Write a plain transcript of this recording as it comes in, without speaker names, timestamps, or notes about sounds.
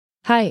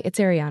Hi, it's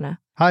Ariana.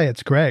 Hi,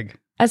 it's Greg.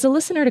 As a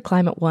listener to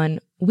Climate One,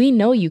 we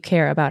know you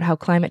care about how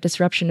climate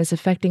disruption is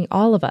affecting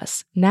all of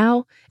us,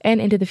 now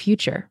and into the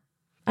future.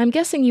 I'm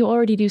guessing you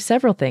already do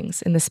several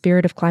things in the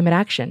spirit of climate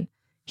action.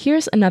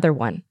 Here's another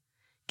one: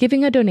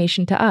 giving a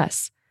donation to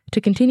us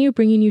to continue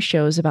bringing you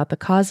shows about the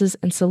causes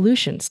and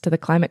solutions to the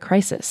climate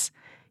crisis.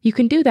 You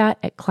can do that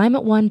at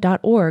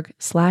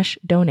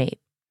climateone.org/donate.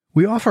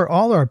 We offer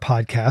all our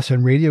podcasts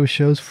and radio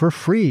shows for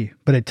free,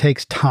 but it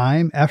takes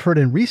time, effort,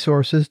 and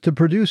resources to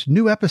produce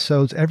new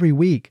episodes every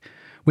week.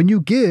 When you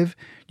give,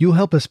 you'll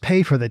help us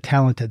pay for the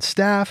talented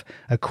staff,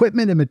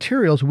 equipment, and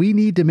materials we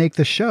need to make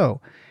the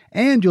show.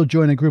 And you'll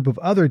join a group of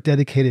other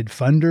dedicated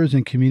funders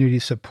and community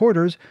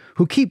supporters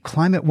who keep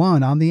Climate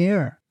One on the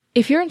air.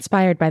 If you're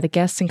inspired by the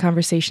guests and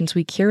conversations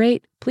we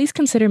curate, please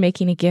consider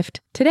making a gift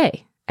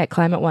today at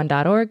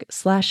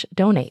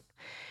climateone.org/donate.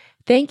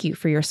 Thank you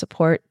for your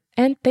support,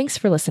 and thanks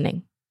for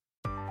listening.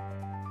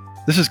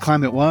 This is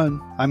Climate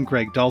One. I'm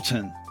Greg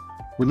Dalton.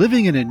 We're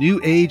living in a new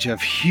age of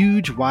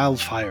huge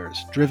wildfires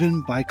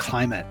driven by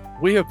climate.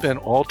 We have been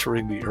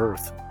altering the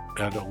Earth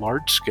at a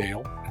large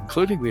scale,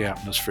 including the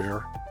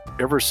atmosphere,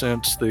 ever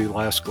since the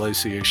last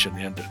glaciation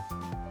ended.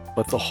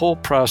 But the whole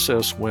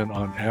process went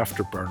on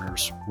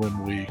afterburners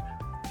when we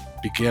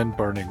began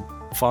burning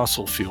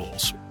fossil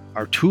fuels.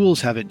 Our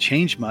tools haven't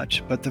changed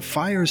much, but the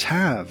fires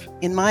have.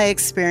 In my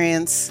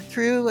experience,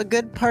 through a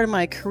good part of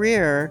my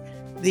career,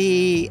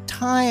 the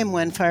time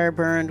when fire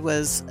burned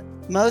was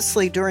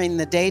mostly during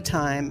the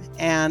daytime,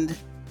 and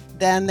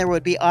then there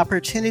would be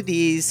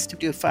opportunities to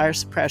do fire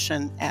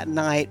suppression at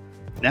night.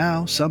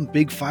 Now, some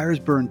big fires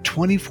burn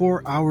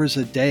 24 hours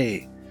a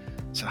day.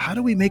 So how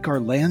do we make our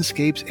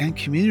landscapes and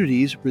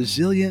communities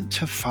resilient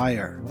to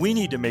fire? We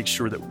need to make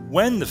sure that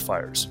when the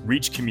fires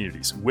reach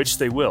communities, which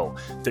they will,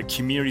 that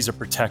communities are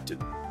protected.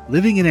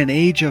 Living in an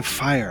age of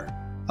fire.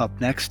 Up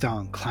next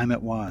on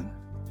Climate One.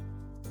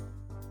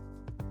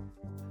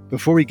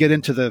 Before we get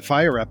into the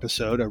fire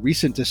episode, a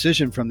recent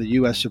decision from the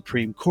U.S.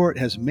 Supreme Court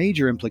has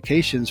major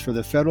implications for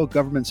the federal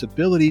government's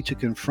ability to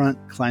confront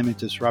climate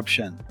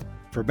disruption.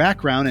 For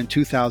background, in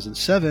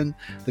 2007,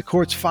 the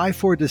court's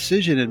 5-4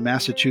 decision in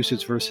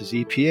Massachusetts versus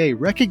EPA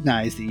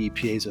recognized the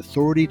EPA's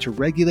authority to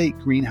regulate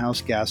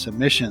greenhouse gas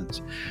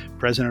emissions.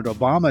 President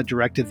Obama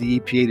directed the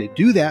EPA to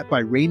do that by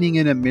reining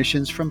in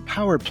emissions from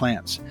power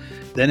plants.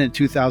 Then in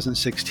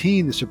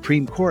 2016, the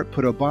Supreme Court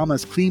put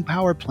Obama's Clean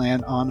Power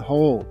Plan on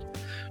hold.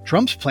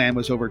 Trump's plan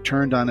was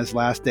overturned on his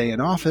last day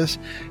in office,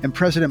 and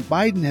President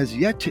Biden has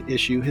yet to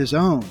issue his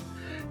own.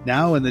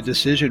 Now, in the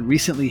decision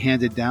recently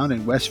handed down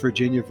in West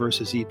Virginia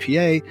versus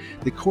EPA,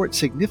 the court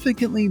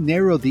significantly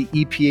narrowed the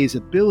EPA's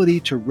ability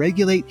to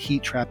regulate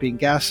heat-trapping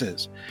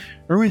gases.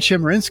 Erwin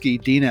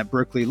Chemerinsky, dean at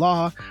Berkeley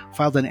Law,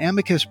 filed an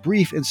amicus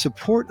brief in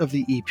support of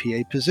the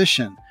EPA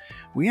position.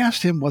 We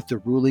asked him what the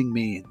ruling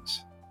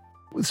means.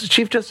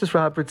 Chief Justice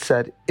Roberts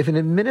said, if an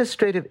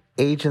administrative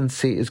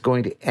agency is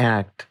going to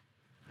act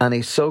on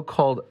a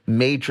so-called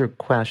major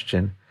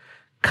question,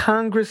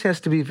 Congress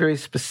has to be very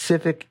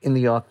specific in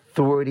the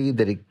authority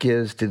that it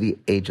gives to the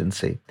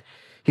agency.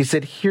 He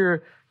said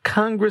here,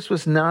 Congress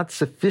was not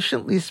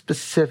sufficiently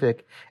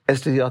specific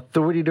as to the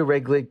authority to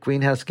regulate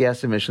greenhouse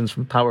gas emissions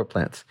from power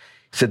plants.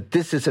 He said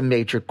this is a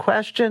major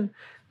question.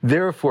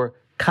 Therefore,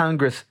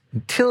 Congress,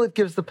 until it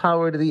gives the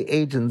power to the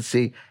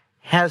agency,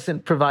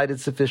 hasn't provided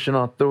sufficient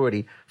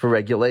authority for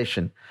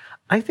regulation.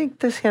 I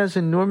think this has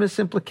enormous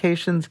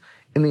implications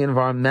in the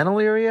environmental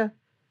area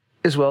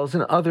as well as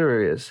in other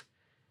areas.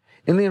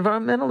 In the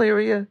environmental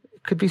area,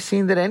 it could be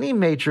seen that any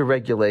major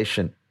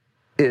regulation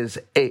is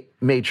a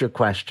major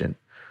question.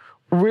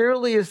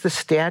 Rarely is the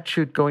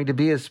statute going to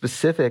be as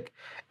specific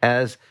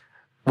as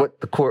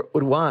what the court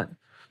would want.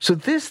 So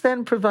this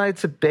then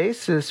provides a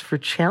basis for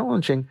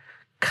challenging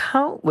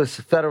countless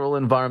federal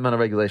environmental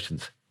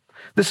regulations.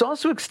 This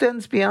also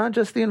extends beyond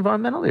just the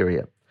environmental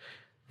area.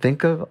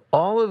 Think of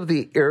all of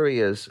the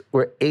areas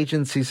where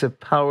agencies have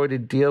power to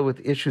deal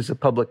with issues of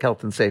public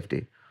health and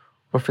safety,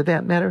 or for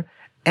that matter,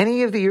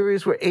 any of the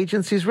areas where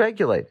agencies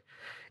regulate.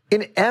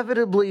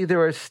 Inevitably,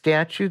 there are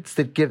statutes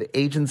that give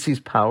agencies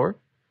power.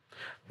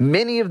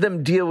 Many of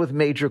them deal with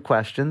major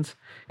questions,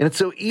 and it's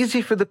so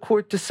easy for the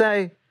court to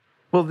say,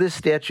 well, this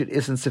statute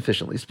isn't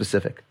sufficiently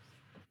specific.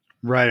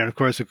 Right. And of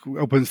course, it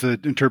opens the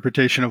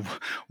interpretation of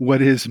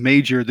what is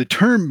major. The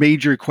term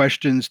major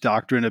questions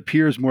doctrine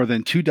appears more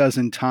than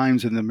 24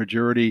 times in the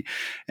majority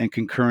and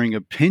concurring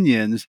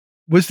opinions.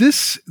 Was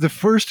this the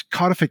first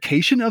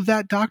codification of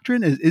that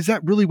doctrine? Is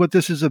that really what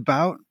this is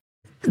about?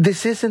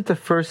 This isn't the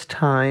first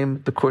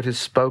time the court has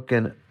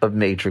spoken of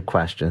major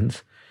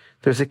questions.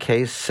 There's a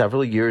case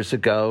several years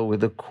ago where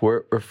the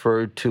court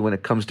referred to, when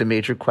it comes to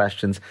major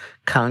questions,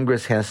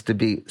 Congress has to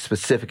be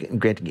specific in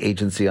granting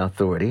agency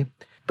authority.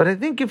 But I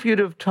think if you'd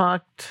have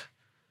talked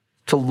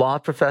to law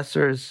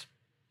professors,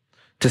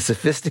 to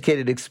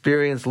sophisticated,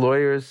 experienced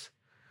lawyers,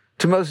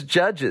 to most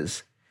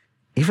judges,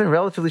 even a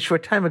relatively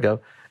short time ago,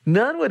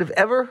 none would have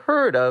ever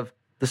heard of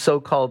the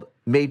so-called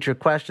major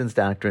questions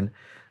doctrine.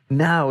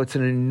 Now it's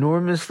an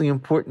enormously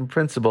important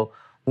principle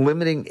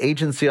limiting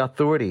agency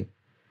authority.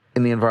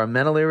 in the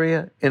environmental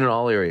area and in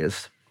all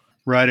areas.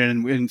 Right.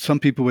 And some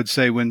people would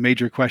say when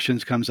major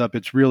questions comes up,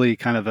 it's really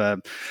kind of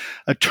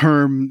a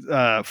term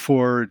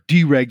for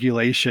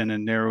deregulation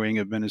and narrowing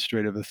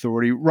administrative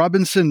authority.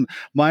 Robinson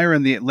Meyer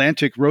in The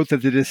Atlantic wrote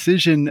that the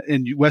decision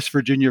in West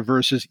Virginia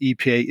versus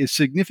EPA is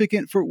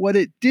significant for what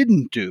it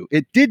didn't do.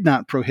 It did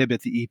not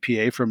prohibit the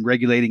EPA from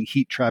regulating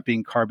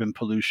heat-trapping carbon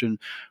pollution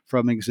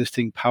from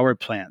existing power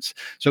plants.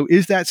 So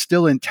is that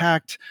still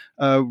intact?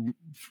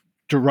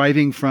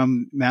 Deriving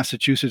from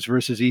Massachusetts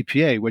versus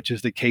EPA, which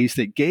is the case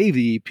that gave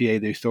the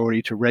EPA the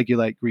authority to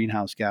regulate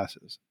greenhouse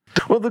gases.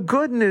 Well, the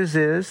good news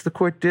is the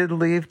court did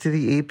leave to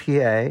the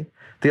EPA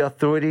the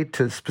authority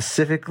to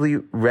specifically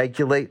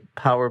regulate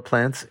power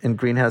plants and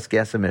greenhouse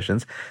gas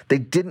emissions. They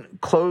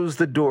didn't close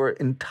the door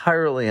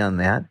entirely on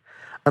that.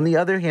 On the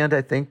other hand,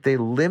 I think they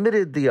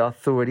limited the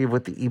authority of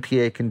what the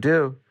EPA can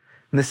do,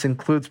 and this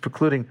includes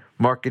precluding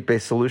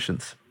market-based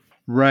solutions.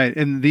 Right.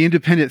 And the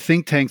independent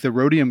think tank, the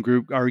Rhodium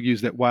Group,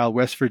 argues that while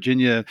West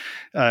Virginia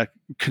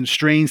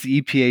constrains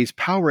the EPA's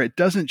power, it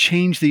doesn't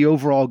change the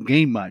overall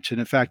game much. And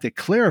in fact, it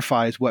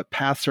clarifies what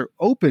paths are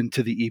open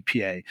to the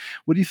EPA.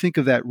 What do you think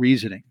of that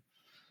reasoning?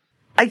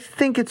 I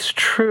think it's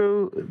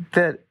true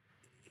that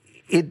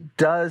it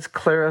does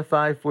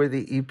clarify for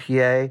the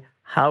EPA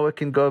how it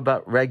can go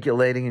about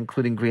regulating,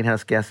 including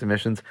greenhouse gas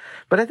emissions.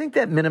 But I think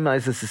that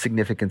minimizes the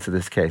significance of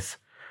this case.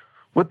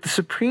 What the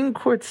Supreme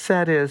Court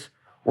said is,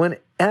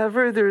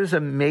 whenever there is a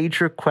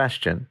major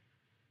question,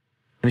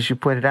 and as you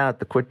pointed out,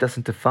 the court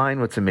doesn't define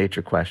what's a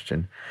major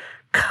question,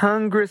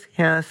 Congress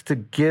has to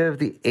give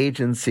the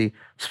agency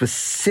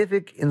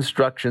specific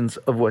instructions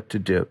of what to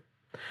do.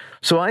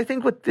 So I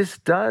think what this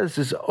does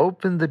is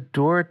open the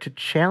door to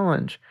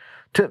challenge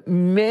to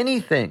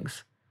many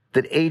things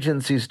that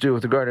agencies do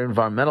with regard to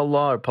environmental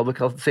law or public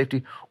health and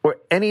safety or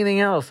anything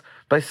else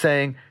by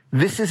saying,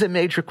 this is a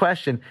major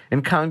question,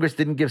 and Congress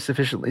didn't give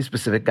sufficiently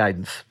specific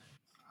guidance.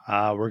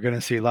 We're going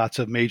to see lots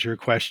of major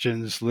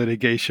questions,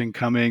 litigation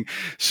coming.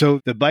 So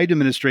the Biden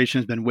administration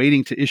has been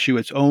waiting to issue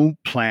its own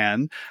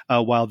plan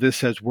while this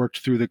has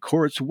worked through the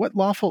courts. What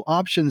lawful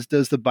options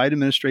does the Biden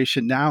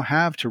administration now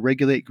have to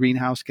regulate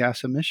greenhouse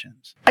gas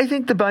emissions? I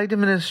think the Biden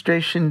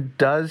administration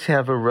does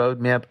have a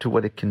roadmap to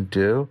what it can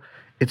do.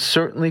 It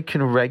certainly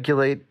can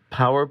regulate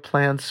power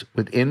plants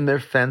within their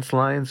fence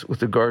lines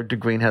with regard to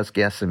greenhouse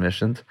gas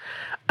emissions.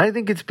 I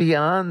think it's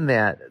beyond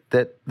that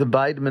the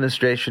Biden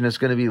administration is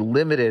going to be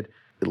limited,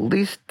 at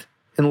least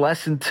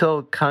unless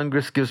until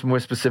Congress gives more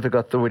specific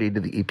authority to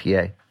the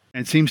EPA.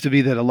 It seems to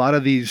be that a lot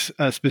of these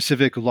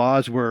specific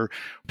laws were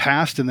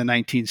passed in the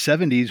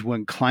 1970s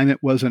when climate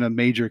wasn't a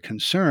major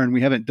concern.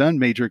 We haven't done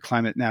major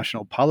climate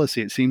national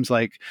policy. It seems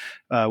like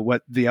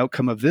what the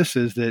outcome of this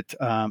is that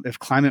if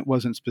climate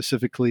wasn't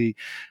specifically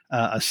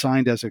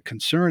assigned as a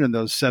concern in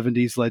those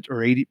 70s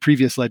or 80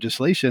 previous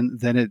legislation,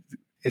 then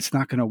it's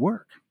not going to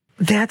work.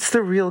 That's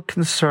the real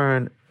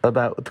concern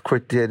about what the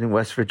court did in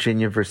West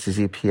Virginia versus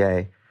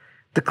EPA.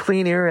 The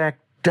Clean Air Act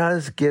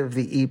does give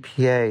the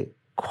EPA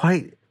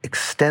quite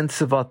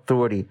extensive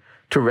authority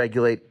to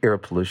regulate air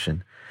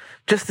pollution.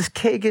 Justice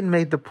Kagan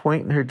made the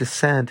point in her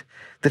dissent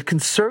that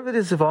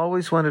conservatives have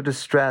always wanted to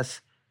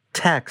stress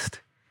text.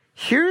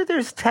 Here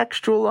there's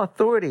textual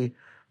authority,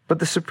 but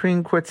the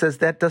Supreme Court says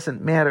that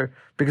doesn't matter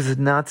because it's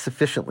not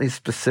sufficiently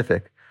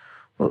specific.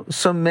 Well,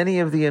 so many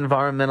of the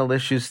environmental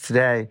issues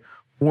today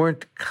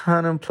weren't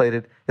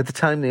contemplated at the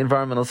time the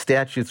environmental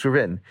statutes were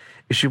written.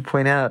 As you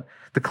point out,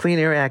 the Clean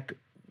Air Act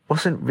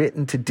wasn't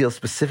written to deal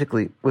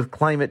specifically with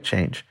climate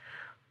change.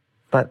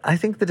 But I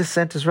think the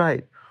dissent is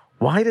right.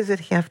 Why does it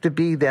have to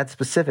be that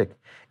specific?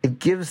 It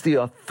gives the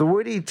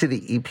authority to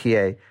the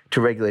EPA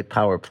to regulate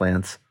power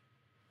plants.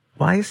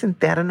 Why isn't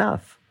that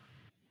enough?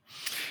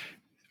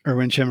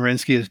 Erwin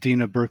Chemerinsky is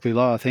Dean of Berkeley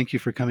Law. Thank you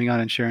for coming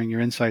on and sharing your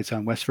insights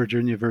on West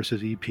Virginia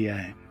versus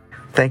EPA.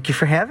 Thank you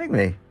for having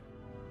me.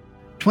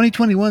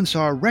 2021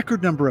 saw a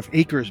record number of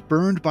acres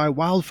burned by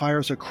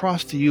wildfires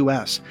across the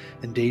U.S.,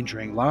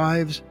 endangering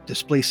lives,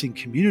 displacing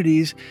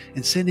communities,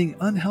 and sending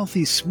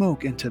unhealthy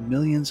smoke into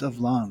millions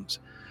of lungs.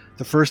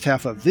 The first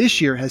half of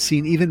this year has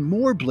seen even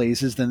more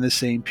blazes than the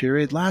same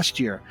period last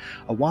year,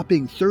 a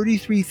whopping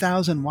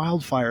 33,000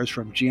 wildfires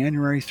from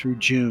January through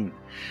June.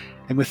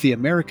 And with the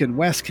American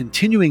West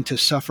continuing to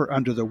suffer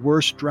under the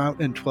worst drought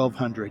in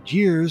 1,200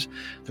 years,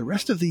 the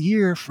rest of the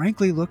year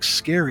frankly looks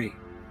scary.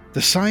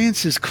 The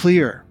science is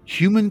clear.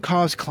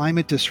 Human-caused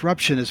climate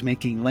disruption is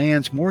making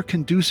lands more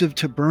conducive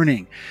to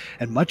burning,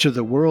 and much of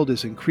the world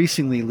is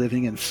increasingly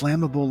living in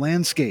flammable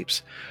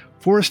landscapes.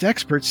 Forest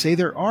experts say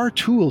there are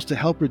tools to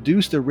help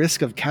reduce the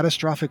risk of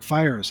catastrophic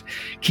fires,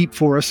 keep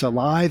forests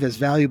alive as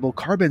valuable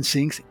carbon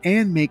sinks,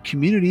 and make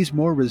communities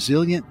more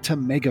resilient to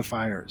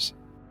megafires.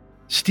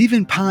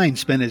 Stephen Pine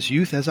spent his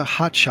youth as a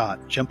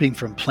hotshot, jumping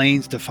from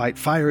planes to fight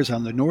fires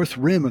on the north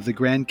rim of the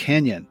Grand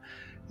Canyon.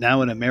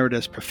 Now an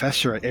emeritus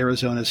professor at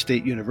Arizona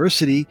State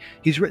University,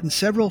 he's written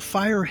several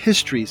fire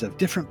histories of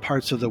different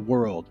parts of the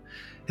world.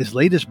 His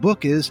latest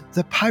book is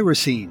The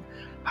Pyrocene: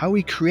 How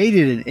We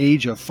Created an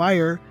Age of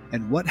Fire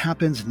and What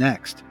Happens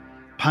Next.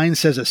 Pine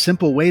says a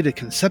simple way to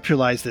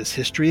conceptualize this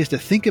history is to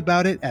think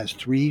about it as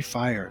 3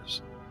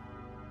 fires.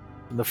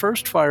 And the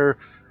first fire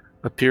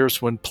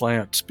appears when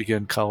plants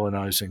begin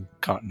colonizing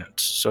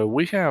continents. So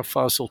we have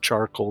fossil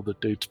charcoal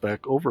that dates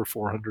back over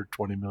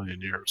 420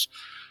 million years.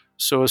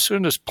 So as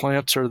soon as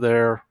plants are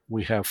there,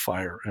 we have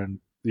fire,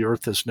 and the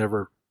Earth has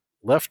never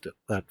left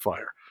that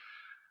fire.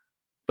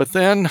 But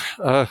then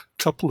a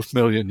couple of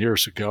million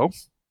years ago,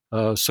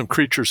 some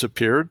creatures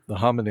appeared, the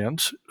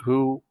hominins,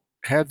 who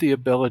had the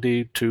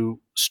ability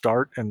to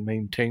start and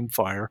maintain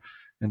fire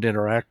and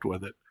interact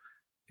with it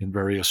in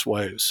various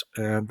ways.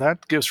 And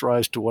that gives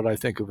rise to what I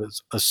think of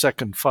as a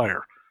second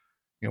fire.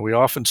 We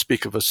often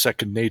speak of a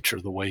second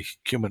nature, the way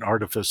human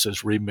artifice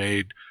has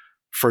remade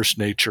first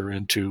nature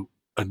into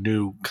a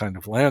new kind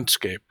of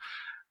landscape.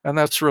 And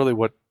that's really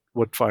what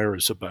fire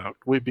is about.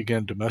 We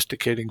began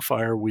domesticating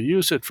fire. We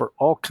use it for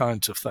all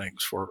kinds of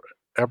things, for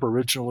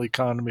aboriginal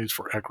economies,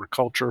 for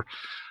agriculture.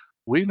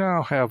 We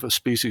now have a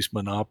species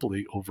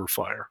monopoly over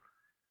fire.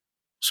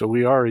 So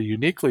we are a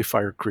uniquely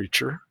fire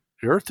creature.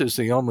 The Earth is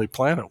the only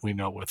planet we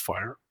know with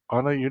fire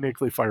on a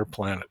uniquely fire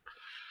planet.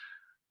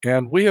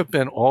 And we have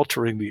been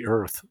altering the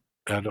Earth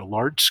at a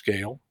large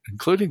scale,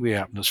 including the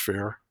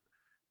atmosphere,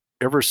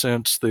 ever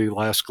since the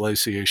last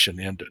glaciation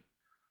ended.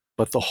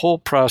 But the whole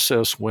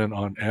process went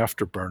on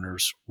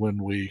afterburners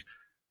when we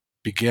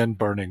began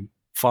burning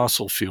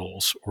fossil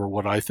fuels, or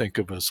what I think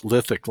of as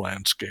lithic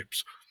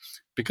landscapes.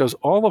 Because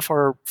all of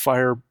our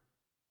fire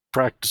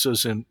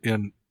practices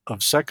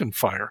of second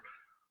fire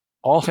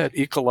all had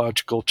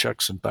ecological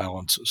checks and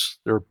balances.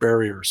 There are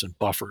barriers and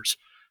buffers.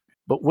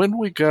 But when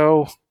we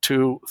go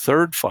to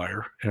third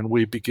fire and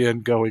we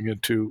begin going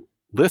into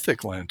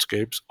lithic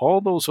landscapes, all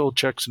those old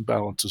checks and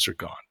balances are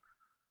gone.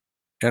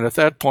 And at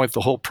that point,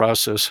 the whole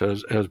process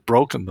has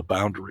broken the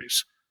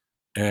boundaries.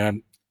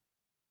 And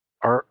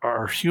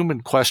our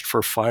human quest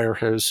for fire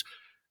has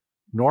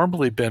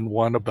normally been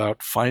one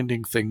about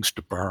finding things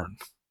to burn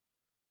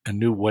and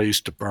new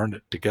ways to burn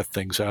it, to get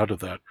things out of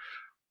that.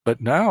 But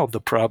now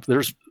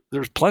there's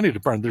plenty to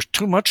burn. There's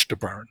too much to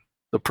burn.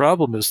 The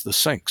problem is the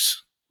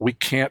sinks. We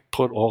can't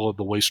put all of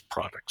the waste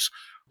products.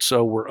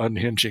 So we're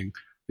unhinging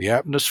the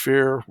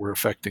atmosphere. We're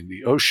affecting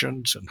the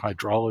oceans and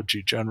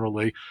hydrology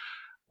generally.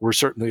 We're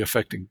certainly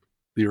affecting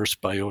the Earth's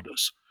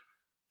biotas.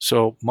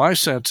 So my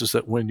sense is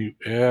that when you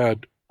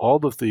add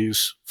all of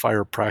these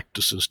fire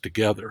practices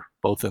together,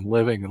 both in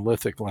living and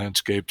lithic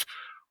landscapes,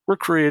 we're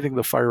creating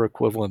the fire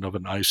equivalent of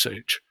an ice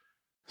age.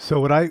 So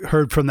what I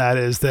heard from that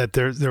is that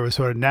there was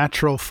sort of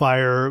natural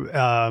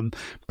fire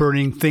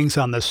burning things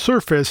on the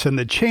surface, and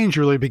the change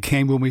really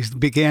became when we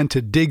began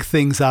to dig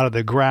things out of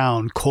the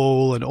ground,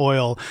 coal and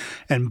oil,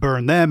 and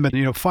burn them.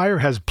 And, fire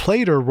has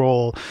played a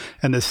role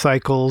in the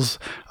cycles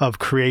of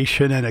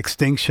creation and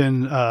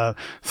extinction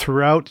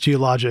throughout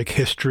geologic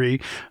history.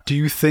 Do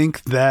you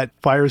think that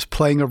fire is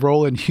playing a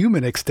role in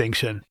human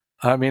extinction?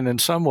 I mean, in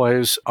some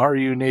ways, our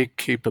unique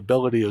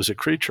capability as a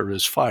creature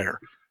is fire.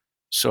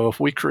 So if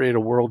we create a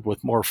world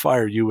with more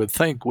fire, you would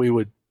think we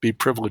would be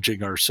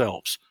privileging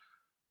ourselves.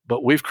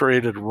 But we've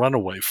created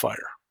runaway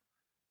fire,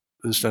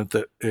 in the sense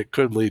that it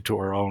could lead to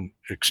our own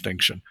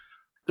extinction.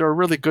 There are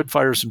really good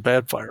fires and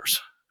bad fires,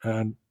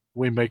 and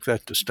we make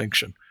that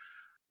distinction.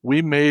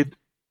 We made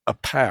a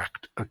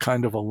pact, a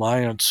kind of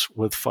alliance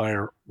with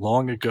fire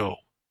long ago,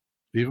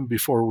 even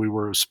before we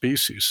were a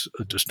species,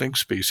 a distinct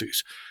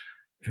species.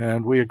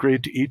 And we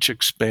agreed to each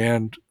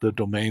expand the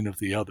domain of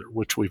the other,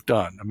 which we've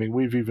done. I mean,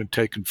 we've even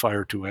taken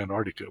fire to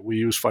Antarctica. We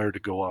use fire to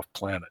go off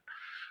planet.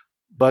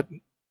 But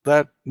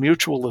that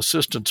mutual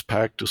assistance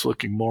pact is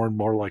looking more and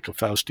more like a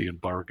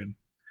Faustian bargain.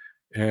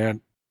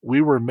 And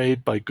we were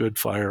made by good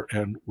fire,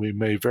 and we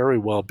may very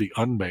well be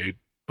unmade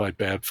by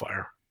bad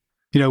fire.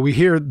 We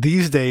hear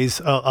these days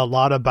a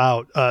lot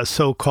about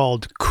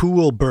so-called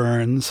cool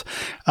burns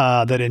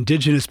that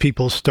indigenous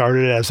people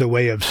started as a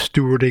way of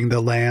stewarding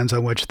the lands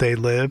on which they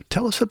live.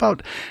 Tell us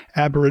about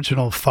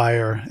Aboriginal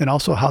fire and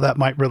also how that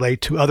might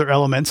relate to other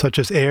elements such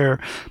as air,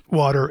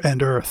 water,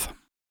 and earth.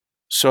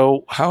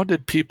 So how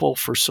did people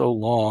for so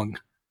long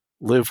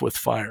live with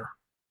fire?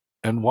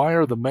 And why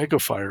are the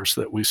megafires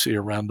that we see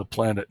around the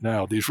planet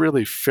now, these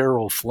really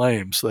feral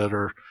flames that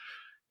are,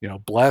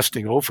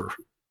 blasting over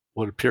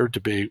what appeared to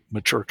be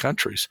mature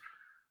countries,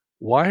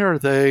 why are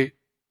they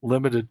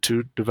limited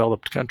to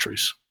developed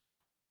countries?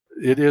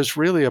 It is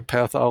really a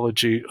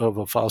pathology of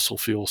a fossil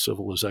fuel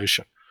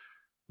civilization.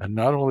 And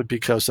not only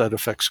because that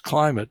affects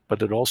climate,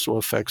 but it also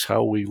affects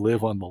how we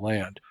live on the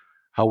land,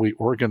 how we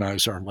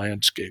organize our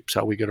landscapes,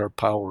 how we get our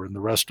power, and the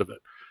rest of it.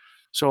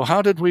 So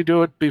how did we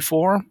do it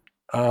before?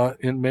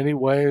 In many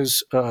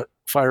ways,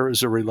 fire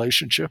is a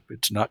relationship.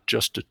 It's not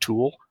just a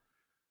tool.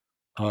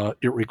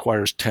 It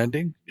requires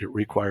tending. It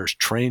requires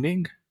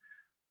training.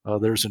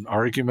 There's an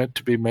argument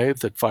to be made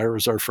that fire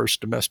is our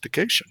first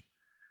domestication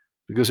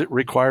because it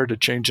required a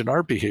change in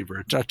our behavior.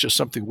 It's not just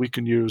something we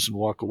can use and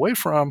walk away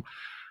from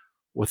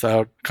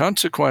without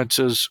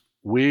consequences.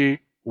 We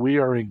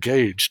are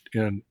engaged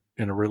in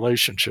a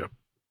relationship.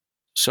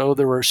 So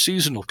there are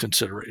seasonal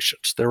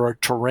considerations. There are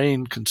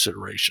terrain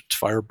considerations.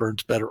 Fire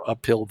burns better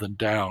uphill than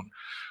down.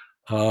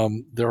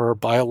 There are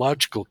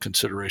biological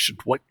considerations.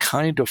 What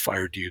kind of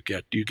fire do you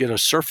get? Do you get a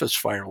surface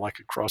fire like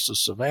across the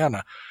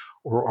savanna?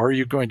 Or are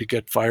you going to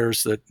get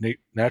fires that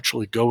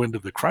naturally go into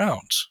the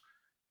crowns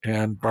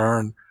and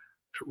burn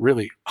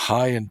really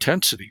high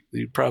intensity that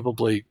you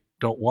probably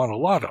don't want a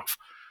lot of?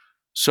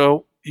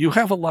 So you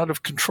have a lot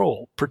of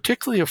control,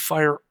 particularly if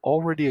fire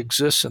already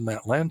exists in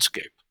that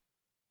landscape.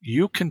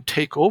 You can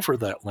take over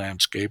that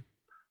landscape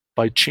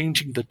by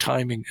changing the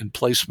timing and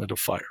placement of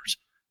fires.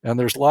 And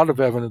there's a lot of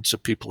evidence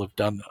that people have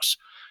done this.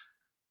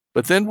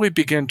 But then we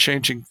begin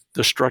changing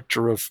the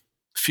structure of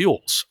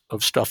fuels,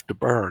 of stuff to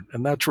burn.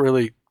 And that's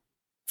really,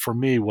 for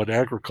me, what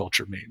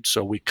agriculture means.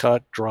 So we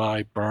cut,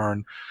 dry,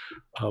 burn,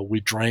 we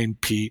drain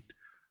peat,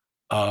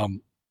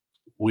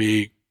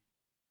 we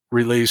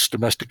release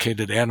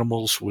domesticated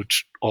animals,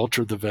 which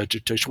alter the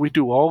vegetation. We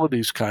do all of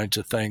these kinds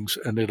of things,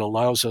 and it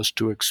allows us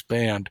to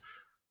expand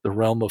the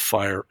realm of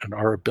fire and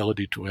our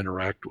ability to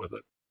interact with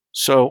it.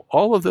 So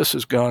all of this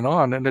has gone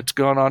on, and it's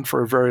gone on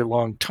for a very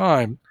long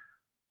time.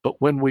 But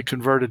when we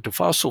converted to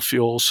fossil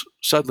fuels,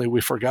 suddenly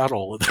we forgot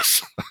all of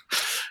this.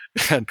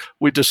 And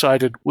we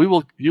decided we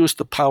will use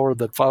the power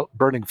that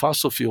burning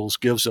fossil fuels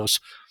gives us,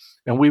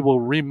 and we will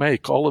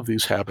remake all of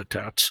these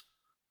habitats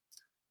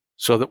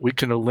so that we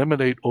can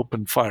eliminate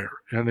open fire.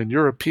 And in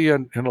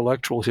European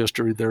intellectual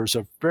history, there's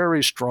a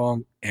very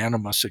strong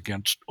animus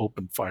against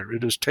open fire.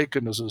 It is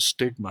taken as a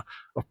stigma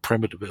of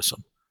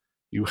primitivism.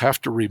 You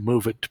have to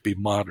remove it to be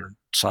modern,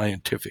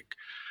 scientific,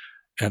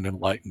 and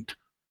enlightened.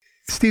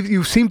 Steve,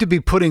 you seem to be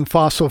putting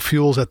fossil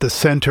fuels at the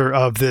center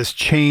of this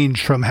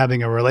change from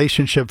having a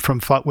relationship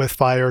with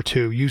fire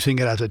to using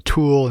it as a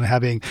tool and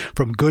having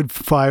from good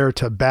fire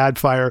to bad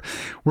fire.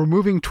 We're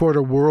moving toward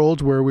a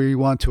world where we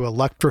want to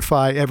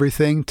electrify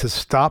everything, to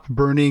stop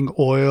burning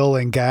oil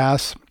and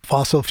gas,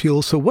 fossil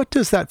fuels. So what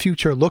does that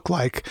future look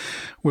like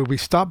where we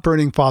stop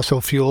burning fossil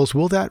fuels?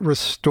 Will that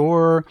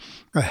restore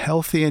a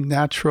healthy and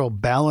natural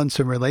balance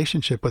and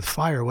relationship with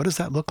fire? What does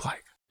that look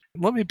like?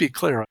 Let me be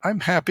clear.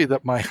 I'm happy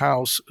that my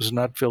house is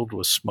not filled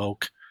with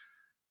smoke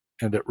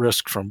and at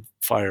risk from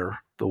fire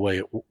the way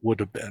it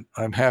would have been.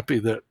 I'm happy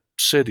that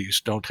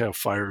cities don't have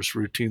fires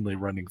routinely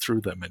running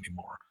through them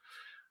anymore.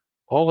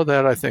 All of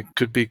that, I think,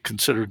 could be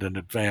considered an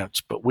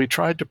advance, but we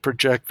tried to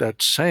project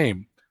that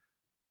same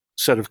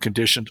set of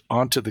conditions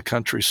onto the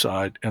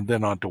countryside and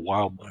then onto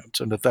wildlands.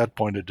 And at that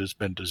point, it has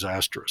been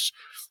disastrous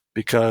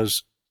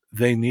because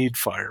they need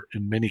fire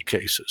in many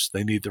cases.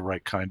 They need the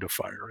right kind of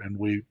fire, and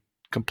we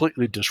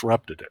completely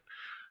disrupted it.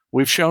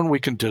 We've shown we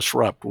can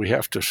disrupt. We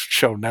have to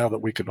show now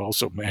that we can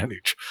also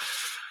manage.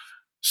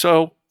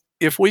 So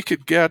if we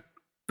could get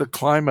the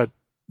climate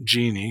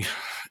genie,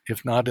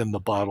 if not in the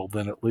bottle,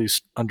 then at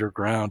least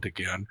underground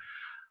again,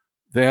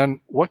 then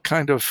what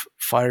kind of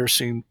fire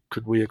scene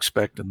could we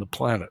expect in the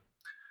planet?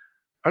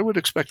 I would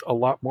expect a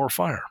lot more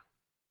fire.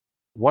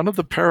 One of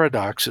the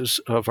paradoxes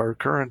of our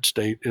current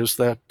state is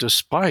that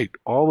despite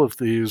all of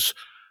these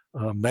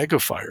mega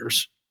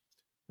fires,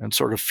 and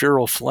sort of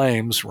feral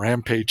flames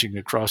rampaging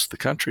across the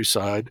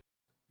countryside,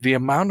 the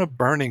amount of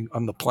burning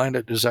on the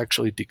planet is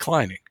actually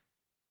declining.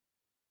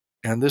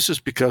 And this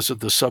is because of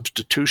the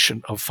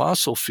substitution of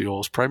fossil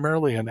fuels,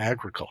 primarily in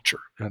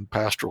agriculture and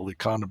pastoral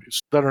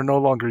economies, that are no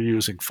longer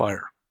using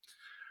fire.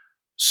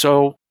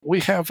 So we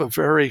have a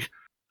very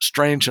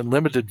strange and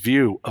limited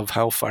view of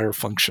how fire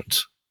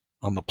functions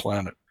on the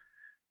planet.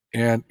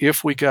 And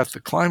if we got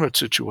the climate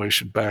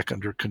situation back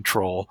under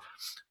control,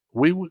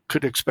 we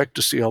could expect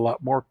to see a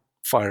lot more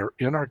fire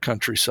in our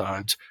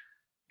countrysides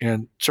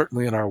and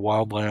certainly in our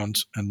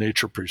wildlands and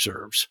nature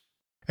preserves.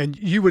 And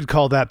you would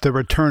call that the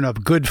return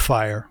of good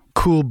fire,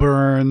 cool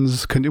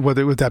burns,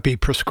 would that be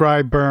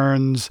prescribed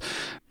burns,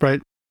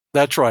 right?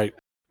 That's right.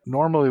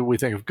 Normally we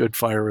think of good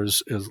fire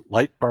as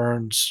light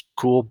burns,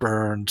 cool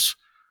burns,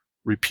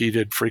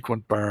 repeated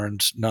frequent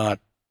burns, not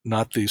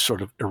these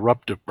sort of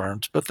eruptive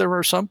burns. But there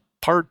are some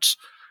parts,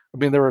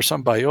 there are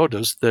some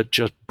biotas that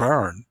just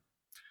burn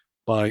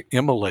by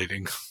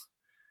immolating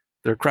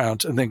their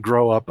crowns and then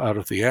grow up out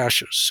of the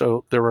ashes.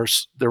 So there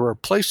are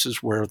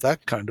places where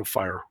that kind of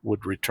fire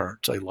would return,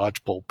 say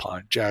lodgepole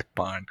pine, jack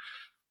pine.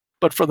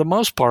 But for the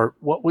most part,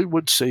 what we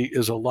would see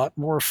is a lot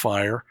more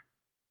fire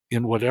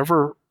in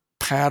whatever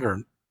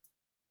pattern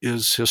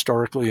is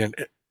historically and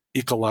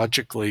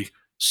ecologically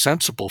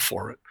sensible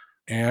for it.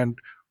 And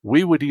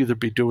we would either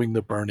be doing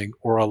the burning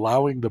or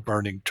allowing the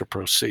burning to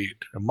proceed.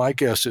 And my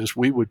guess is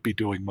we would be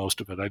doing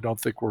most of it. I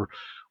don't think we're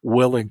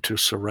willing to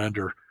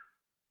surrender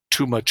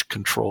too much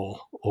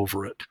control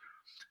over it.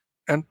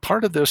 And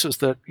part of this is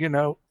that,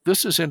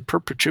 this is in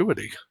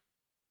perpetuity.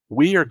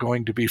 We are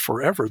going to be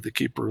forever the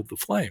keeper of the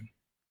flame.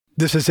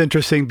 This is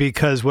interesting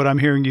because what I'm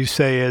hearing you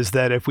say is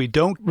that if we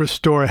don't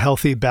restore a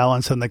healthy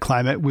balance on the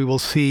climate, we will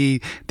see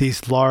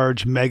these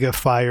large mega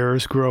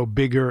fires grow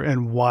bigger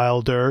and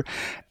wilder.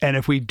 And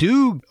if we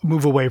do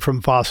move away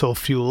from fossil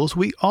fuels,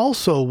 we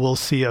also will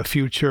see a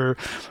future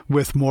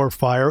with more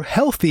fire,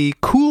 healthy,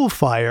 cool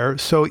fire.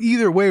 So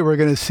either way, we're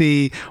going to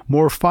see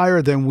more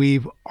fire than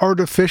we've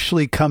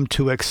artificially come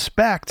to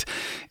expect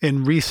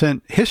in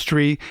recent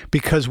history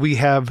because we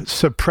have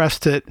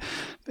suppressed it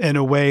in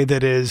a way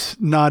that is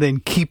not in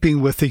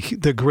keeping with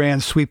the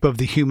grand sweep of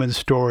the human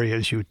story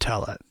as you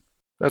tell it.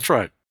 That's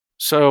right.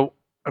 So,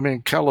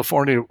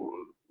 California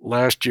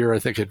last year, I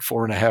think, had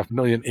 4.5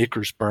 million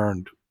acres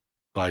burned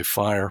by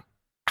fire.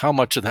 How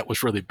much of that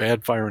was really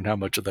bad fire and how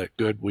much of that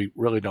good, we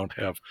really don't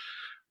have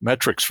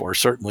metrics for.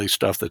 Certainly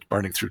stuff that's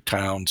burning through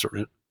towns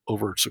or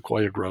over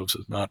sequoia groves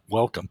is not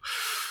welcome.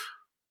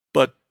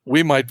 But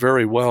we might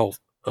very well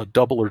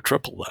double or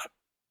triple that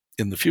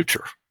in the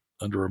future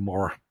under a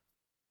more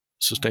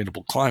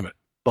sustainable climate,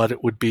 but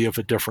it would be of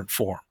a different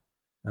form.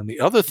 And the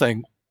other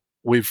thing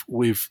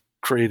we've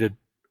created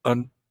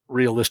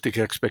unrealistic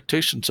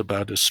expectations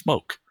about is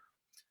smoke.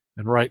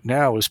 And right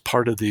now, as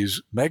part of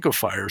these mega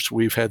fires,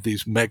 we've had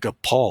these mega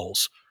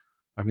palls.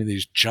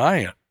 These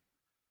giant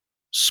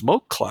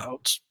smoke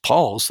clouds,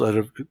 palls that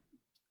are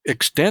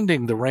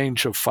extending the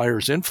range of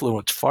fire's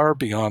influence far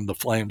beyond the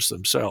flames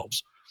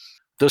themselves.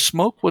 The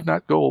smoke would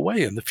not go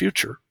away in the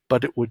future,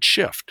 but it would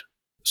shift.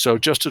 So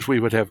just as we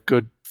would have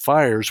good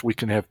fires, we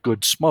can have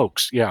good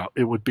smokes. Yeah,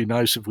 it would be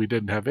nice if we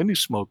didn't have any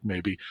smoke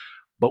maybe,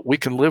 but we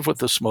can live with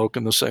the smoke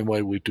in the same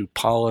way we do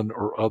pollen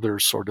or other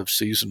sort of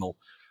seasonal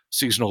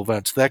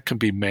events. That can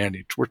be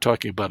managed. We're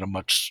talking about a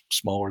much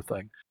smaller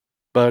thing.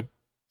 But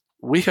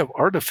we have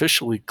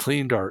artificially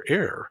cleaned our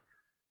air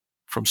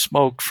from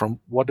smoke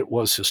from what it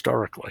was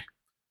historically.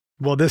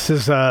 Well, this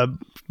is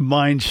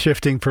mind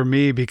shifting for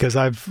me because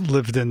I've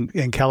lived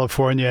in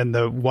California, and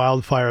the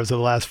wildfires of the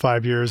last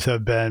 5 years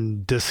have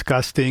been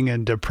disgusting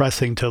and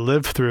depressing to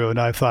live through. And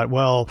I thought,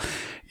 well,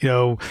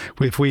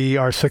 if we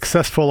are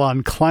successful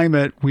on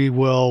climate, we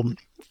will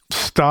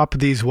stop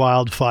these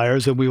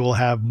wildfires and we will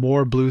have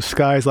more blue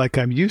skies like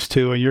I'm used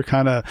to. And you're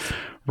kind of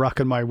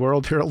rocking my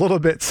world here a little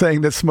bit,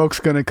 saying that smoke's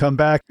going to come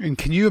back. And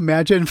can you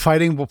imagine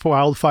fighting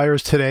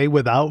wildfires today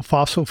without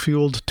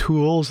fossil-fueled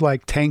tools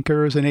like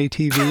tankers and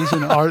ATVs?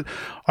 And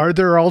are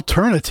there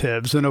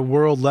alternatives in a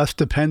world less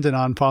dependent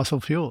on fossil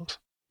fuels?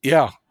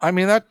 Yeah,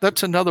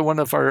 that's another one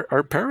of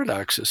our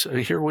paradoxes.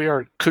 Here we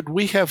are. Could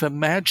we have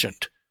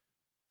imagined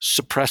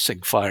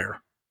suppressing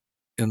fire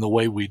in the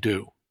way we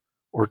do,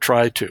 or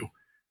try to,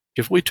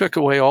 if we took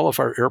away all of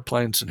our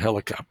airplanes and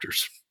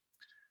helicopters?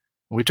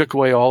 We took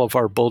away all of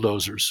our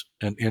bulldozers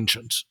and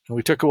engines, and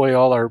we took away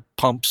all our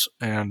pumps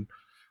and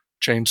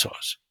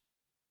chainsaws.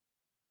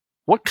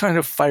 What kind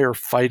of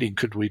firefighting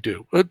could we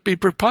do? It would be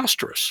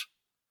preposterous.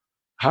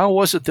 How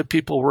was it that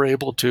people were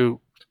able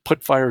to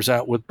put fires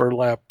out with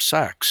burlap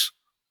sacks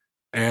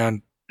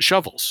and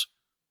shovels?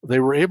 They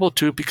were able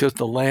to because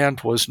the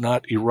land was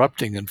not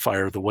erupting in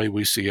fire the way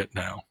we see it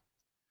now.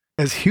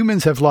 As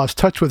humans have lost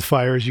touch with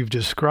fire, as you've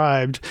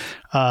described,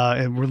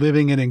 and we're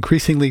living in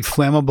increasingly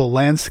flammable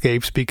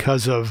landscapes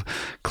because of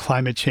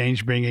climate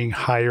change bringing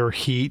higher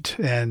heat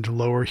and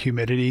lower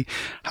humidity,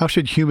 how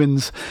should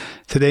humans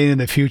today and in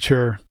the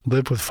future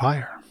live with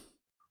fire?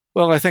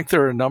 Well, I think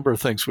there are a number of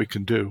things we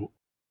can do.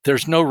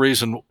 There's no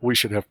reason we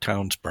should have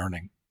towns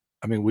burning.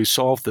 We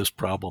solved this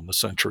problem a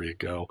century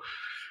ago,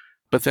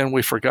 but then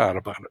we forgot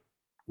about it.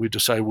 We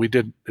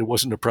decided it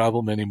wasn't a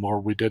problem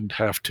anymore. We didn't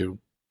have to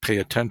pay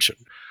attention.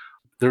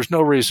 There's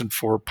no reason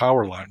for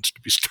power lines to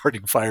be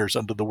starting fires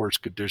under the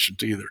worst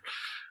conditions either.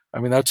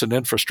 That's an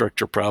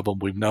infrastructure problem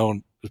we've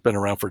known has been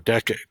around for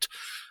decades.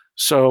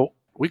 So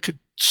we could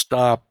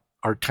stop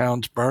our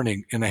towns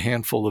burning in a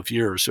handful of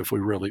years if we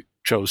really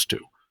chose to.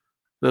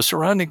 The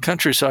surrounding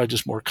countryside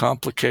is more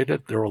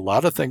complicated. There are a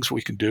lot of things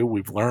we can do.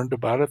 We've learned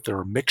about it. There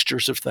are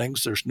mixtures of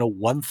things. There's no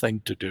one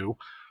thing to do.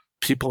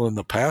 People in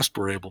the past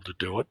were able to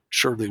do it.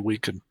 Surely we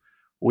can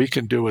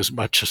do as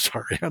much as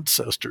our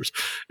ancestors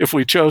if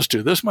we chose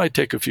to. This might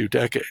take a few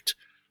decades.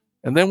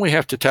 And then we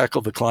have to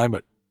tackle the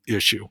climate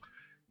issue.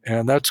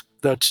 And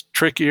that's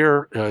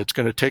trickier. It's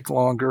going to take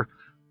longer.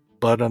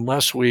 But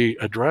unless we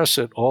address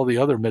it, all the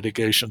other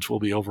mitigations will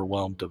be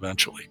overwhelmed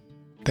eventually.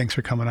 Thanks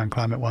for coming on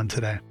Climate One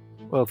today.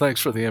 Well,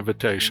 thanks for the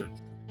invitation.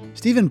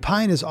 Stephen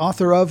Pyne is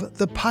author of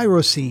The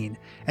Pyrocene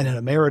and an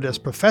emeritus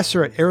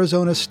professor at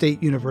Arizona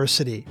State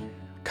University.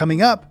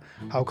 Coming up,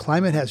 how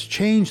climate has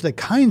changed the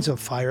kinds of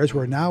fires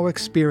we're now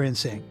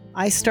experiencing.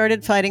 I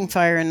started fighting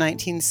fire in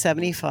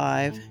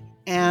 1975,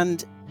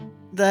 and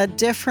the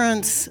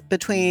difference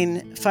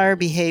between fire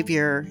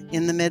behavior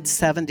in the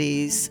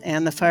mid-70s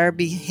and the fire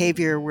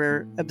behavior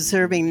we're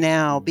observing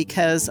now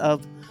because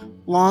of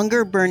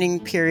longer burning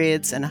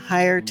periods and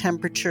higher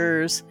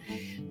temperatures,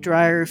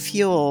 drier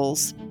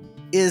fuels,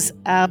 is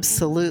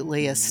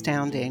absolutely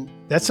astounding.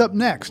 That's up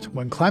next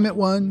when Climate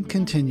One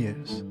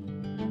continues.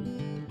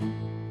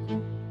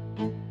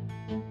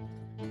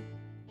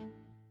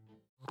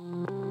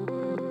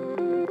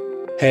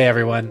 Hey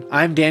everyone,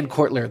 I'm Dan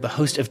Kortler, the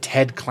host of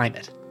TED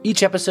Climate.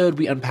 Each episode,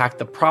 we unpack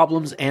the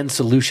problems and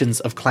solutions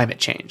of climate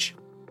change.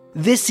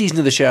 This season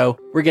of the show,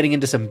 we're getting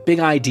into some big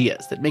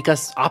ideas that make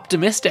us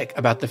optimistic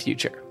about the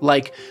future,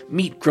 like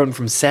meat grown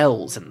from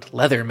cells and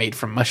leather made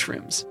from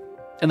mushrooms.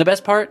 And the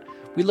best part,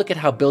 we look at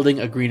how building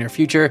a greener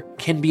future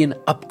can be an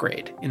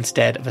upgrade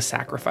instead of a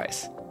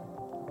sacrifice.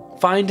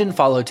 Find and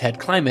follow TED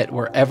Climate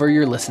wherever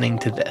you're listening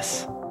to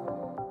this.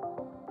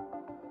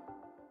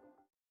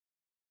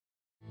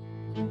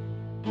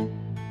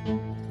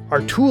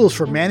 Our tools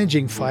for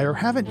managing fire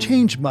haven't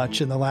changed much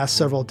in the last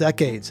several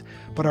decades,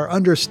 but our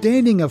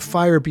understanding of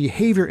fire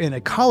behavior in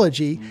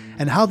ecology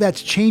and how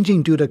that's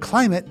changing due to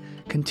climate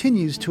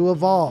continues to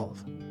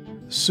evolve.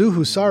 Sue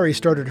Husari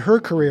started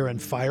her career in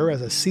fire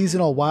as a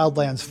seasonal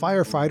wildlands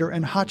firefighter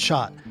and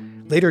hotshot,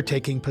 later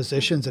taking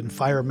positions in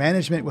fire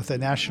management with the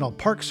National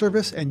Park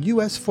Service and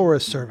U.S.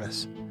 Forest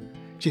Service.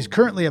 She's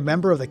currently a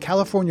member of the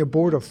California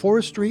Board of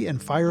Forestry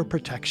and Fire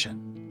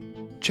Protection.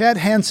 Chad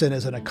Hansen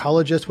is an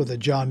ecologist with the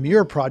John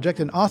Muir Project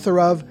and author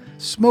of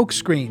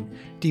Smokescreen: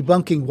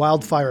 Debunking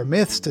Wildfire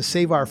Myths to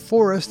Save Our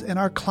Forest and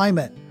Our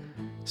Climate.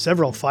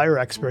 Several fire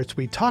experts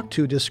we talked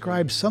to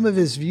describe some of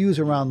his views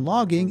around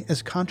logging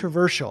as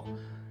controversial.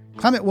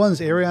 Climate One's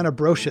Ariana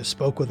Brocious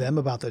spoke with him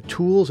about the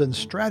tools and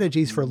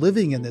strategies for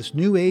living in this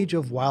new age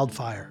of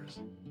wildfires.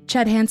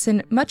 Chad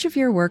Hansen, much of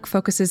your work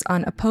focuses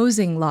on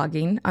opposing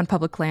logging on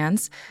public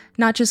lands,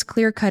 not just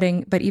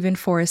clear-cutting, but even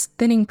forest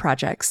thinning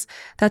projects.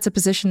 That's a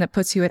position that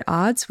puts you at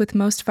odds with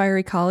most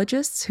fire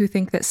ecologists who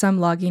think that some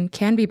logging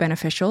can be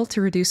beneficial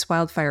to reduce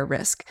wildfire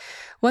risk.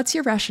 What's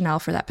your rationale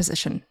for that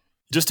position?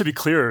 Just to be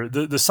clear,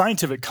 the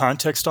scientific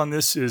context on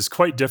this is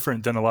quite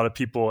different than a lot of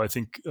people, I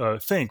think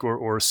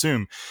or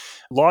assume.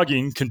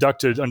 Logging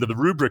conducted under the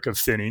rubric of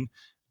thinning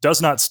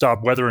does not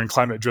stop weather and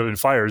climate-driven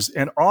fires,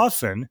 and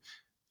often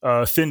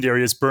thinned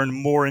areas burn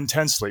more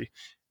intensely.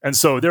 And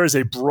so there is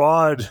a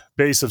broad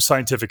base of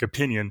scientific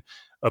opinion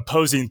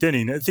opposing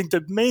thinning. I think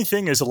the main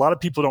thing is a lot of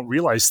people don't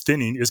realize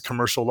thinning is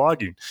commercial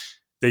logging.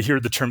 They hear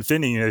the term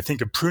thinning and they think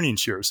of pruning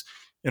shears.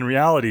 In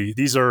reality,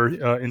 these are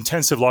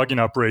intensive logging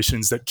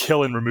operations that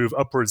kill and remove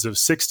upwards of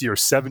 60 or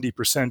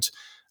 70%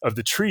 of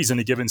the trees in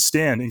a given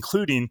stand,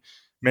 including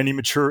many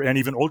mature and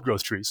even old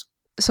growth trees.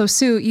 So,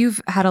 Sue,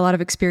 you've had a lot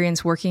of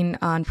experience working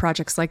on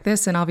projects like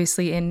this and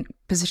obviously in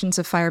positions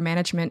of fire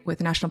management with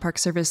the National Park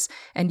Service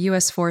and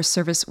U.S. Forest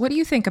Service. What do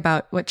you think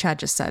about what Chad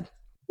just said?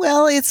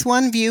 Well, it's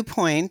one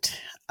viewpoint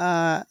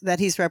that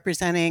he's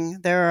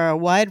representing. There are a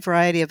wide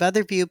variety of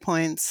other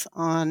viewpoints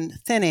on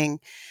thinning.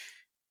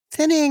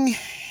 Thinning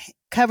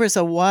covers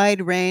a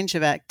wide range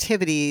of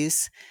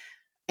activities,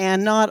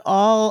 and not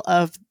all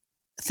of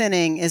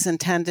thinning is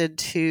intended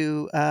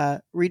to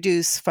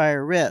reduce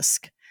fire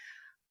risk.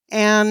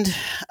 And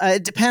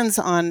it depends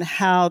on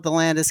how the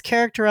land is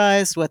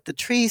characterized, what the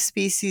tree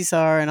species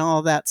are, and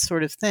all that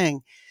sort of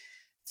thing.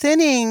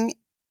 Thinning,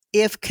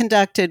 if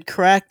conducted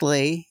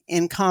correctly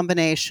in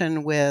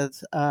combination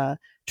with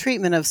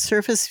treatment of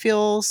surface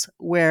fuels,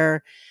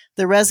 where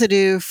the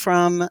residue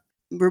from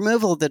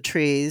removal of the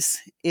trees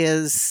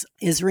is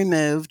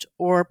removed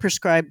or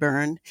prescribed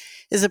burn,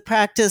 is a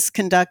practice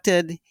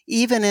conducted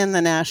even in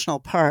the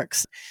national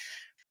parks.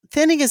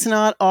 Thinning is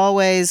not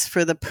always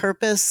for the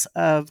purpose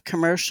of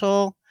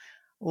commercial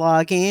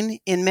logging.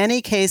 In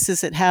many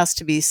cases, it has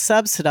to be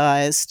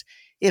subsidized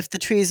if the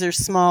trees are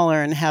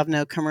smaller and have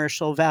no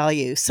commercial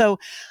value. So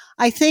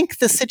I think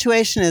the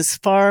situation is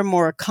far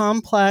more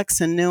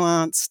complex and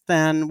nuanced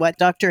than what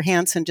Dr.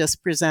 Hansen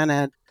just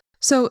presented.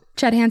 So,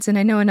 Chad Hansen,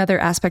 I know another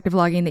aspect of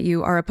logging that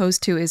you are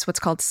opposed to is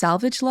what's called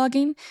salvage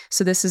logging.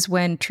 So this is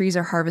when trees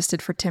are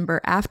harvested for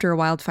timber after a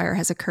wildfire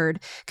has occurred.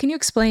 Can you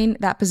explain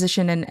that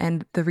position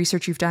and the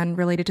research you've done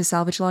related to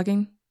salvage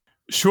logging?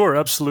 Sure,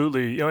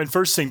 absolutely. And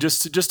first thing,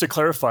 just to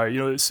clarify,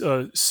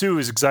 Sue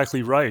is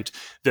exactly right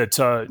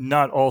that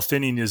not all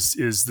thinning is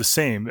the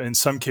same. In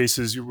some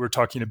cases, we're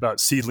talking about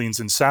seedlings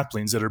and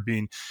saplings that are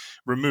being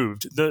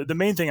removed. The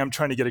main thing I'm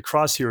trying to get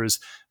across here is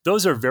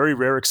those are very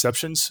rare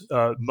exceptions.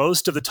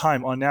 Most of the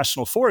time on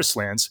national forest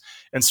lands,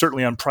 and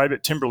certainly on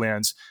private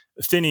timberlands,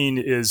 thinning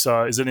is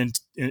an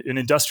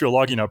industrial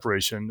logging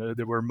operation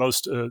where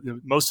most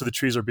of the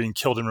trees are being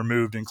killed and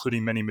removed,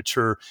 including many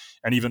mature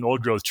and even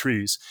old growth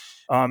trees.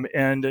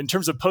 And in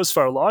terms of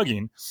post-fire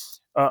logging,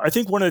 I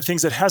think one of the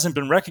things that hasn't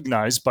been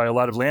recognized by a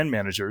lot of land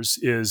managers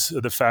is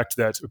the fact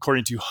that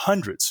according to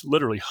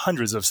literally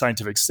hundreds of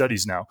scientific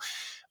studies now,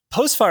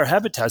 post-fire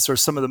habitats are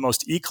some of the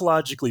most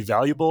ecologically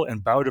valuable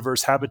and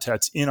biodiverse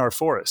habitats in our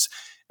forests.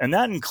 And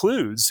that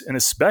includes, and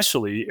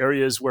especially,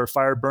 areas where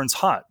fire burns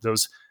hot,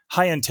 those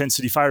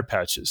high-intensity fire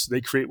patches.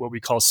 They create what we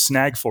call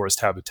snag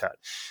forest habitat,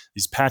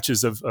 these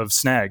patches of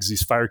snags,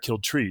 these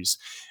fire-killed trees,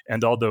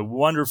 and all the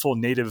wonderful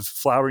native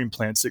flowering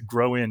plants that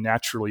grow in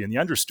naturally in the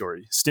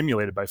understory,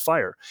 stimulated by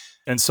fire.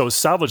 And so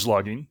salvage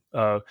logging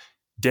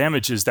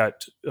damages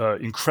that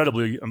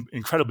incredibly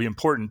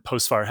important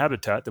post-fire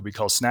habitat that we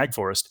call snag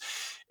forest,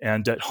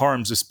 and that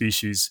harms the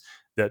species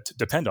that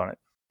depend on it.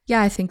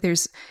 Yeah, I think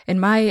there's, in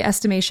my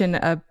estimation,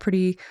 a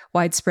pretty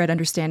widespread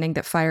understanding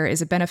that fire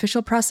is a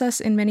beneficial process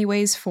in many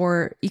ways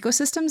for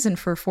ecosystems and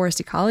for forest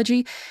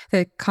ecology.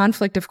 The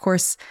conflict, of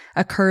course,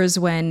 occurs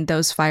when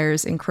those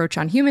fires encroach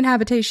on human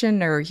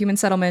habitation or human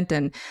settlement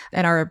and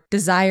our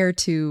desire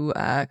to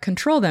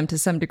control them to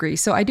some degree.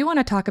 So I do want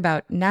to talk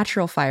about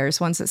natural fires,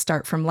 ones that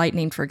start from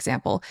lightning, for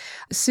example.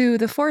 Sue,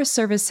 the Forest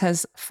Service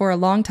has for a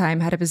long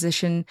time had a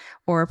position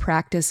or a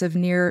practice of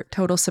near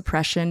total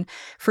suppression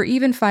for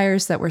even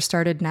fires that were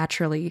started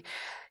naturally.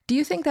 Do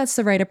you think that's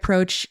the right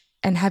approach?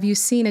 And have you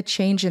seen a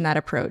change in that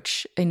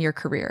approach in your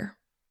career?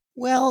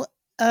 Well,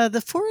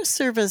 The Forest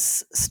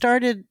Service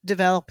started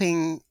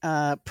developing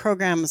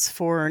programs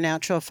for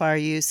natural fire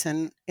use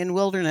in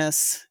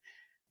wilderness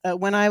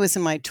when I was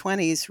in my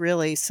 20s,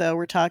 really. So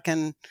we're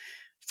talking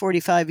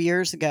 45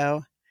 years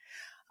ago.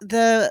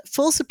 The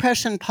full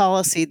suppression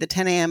policy, the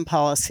 10 a.m.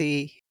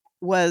 policy,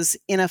 was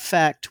in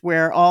effect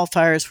where all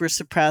fires were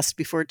suppressed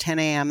before 10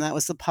 a.m. That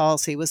was the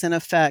policy, was in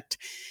effect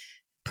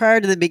prior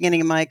to the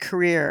beginning of my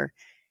career.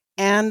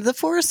 And the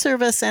Forest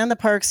Service and the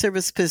Park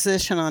Service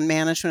position on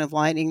management of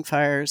lightning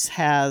fires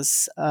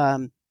has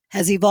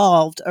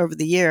evolved over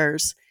the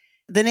years.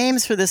 The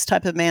names for this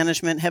type of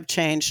management have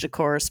changed, of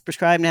course,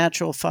 prescribed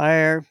natural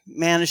fire,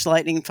 managed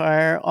lightning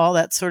fire, all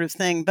that sort of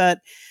thing. But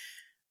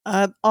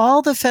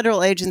all the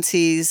federal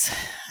agencies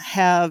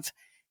have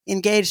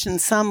engaged in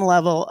some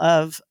level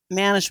of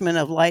management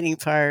of lightning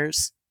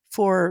fires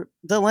for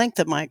the length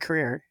of my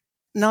career.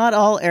 Not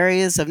all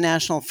areas of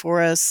national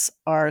forests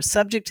are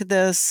subject to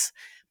this,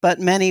 but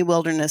many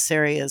wilderness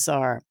areas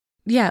are.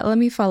 Yeah, let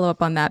me follow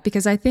up on that,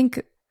 because I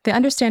think the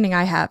understanding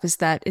I have is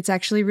that it's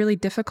actually really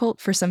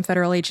difficult for some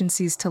federal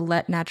agencies to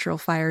let natural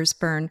fires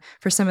burn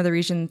for some of the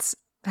reasons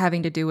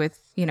having to do with,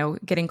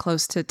 getting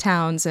close to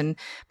towns and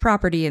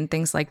property and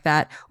things like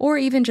that, or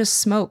even just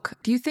smoke.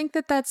 Do you think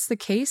that that's the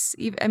case?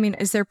 I mean,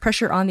 is there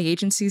pressure on the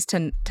agencies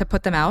to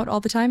put them out all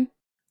the time?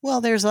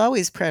 Well, there's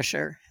always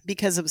pressure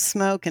because of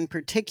smoke in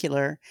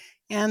particular.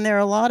 And there are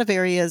a lot of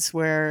areas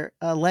where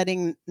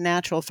letting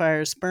natural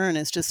fires burn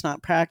is just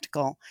not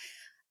practical.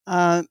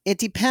 It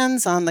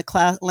depends on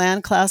the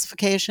land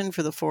classification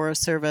for the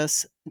Forest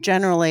Service.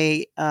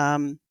 Generally,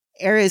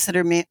 areas that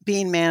are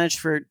being managed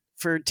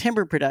for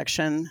timber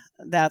production,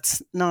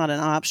 that's not an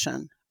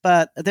option.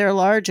 But there are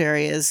large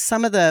areas.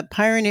 Some of the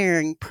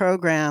pioneering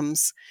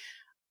programs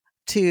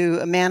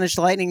to manage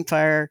lightning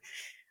fire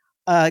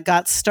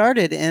got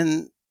started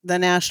in the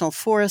National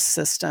Forest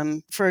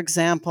System, for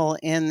example,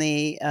 in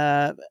the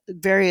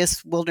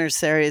various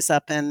wilderness areas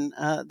up in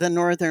the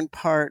northern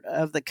part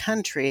of the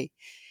country.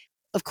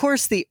 Of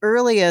course, the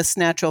earliest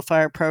natural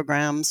fire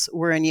programs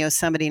were in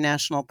Yosemite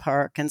National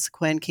Park and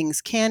Sequoia and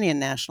Kings Canyon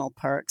National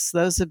Parks.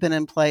 Those have been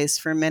in place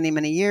for many,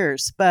 many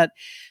years. But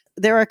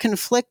there are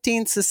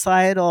conflicting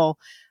societal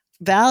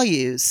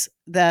values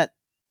that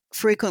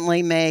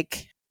frequently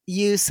make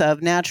use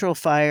of natural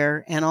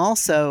fire and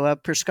also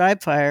of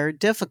prescribed fire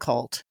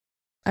difficult.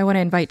 I want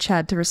to invite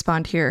Chad to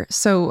respond here.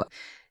 So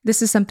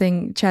this is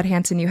something, Chad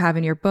Hansen, you have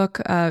in your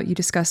book. You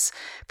discuss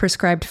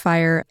prescribed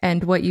fire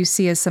and what you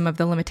see as some of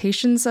the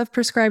limitations of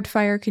prescribed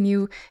fire. Can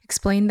you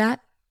explain that?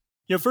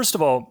 First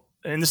of all,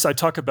 and I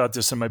talk about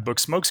this in my book,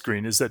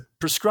 Smokescreen, is that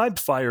prescribed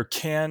fire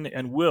can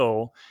and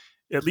will,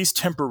 at least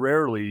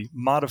temporarily,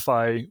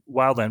 modify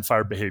wildland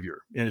fire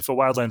behavior. And if a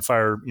wildland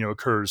fire,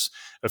 occurs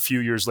a few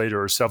years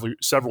later or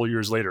several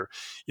years later,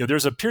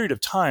 there's a period of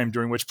time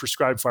during which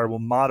prescribed fire will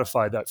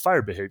modify that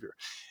fire behavior.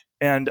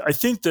 And I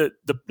think that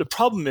the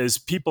problem is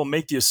people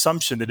make the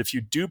assumption that if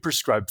you do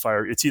prescribed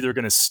fire, it's either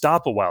going to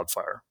stop a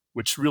wildfire,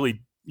 which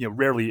really,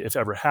 rarely, if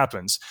ever,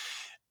 happens.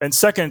 And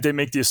second, they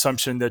make the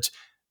assumption that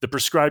the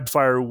prescribed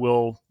fire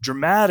will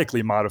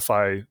dramatically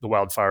modify the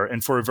wildfire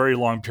and for a very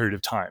long period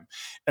of time.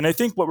 And I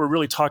think what we're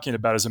really talking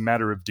about is a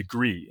matter of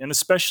degree, and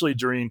especially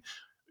during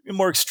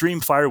more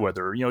extreme fire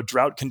weather,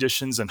 drought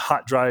conditions and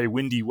hot, dry,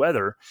 windy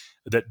weather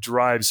that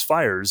drives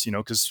fires,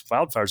 because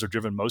wildfires are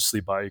driven mostly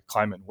by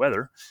climate and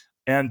weather.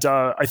 And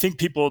I think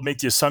people make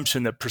the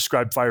assumption that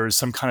prescribed fire is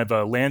some kind of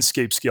a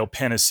landscape scale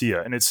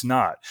panacea, and it's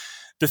not.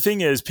 The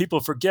thing is, people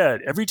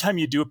forget every time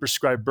you do a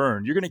prescribed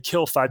burn, you're going to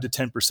kill 5 to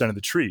 10% of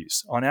the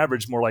trees. On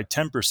average, more like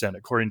 10%,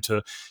 according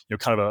to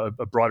kind of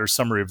a broader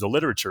summary of the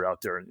literature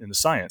out there in the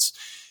science.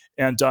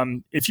 And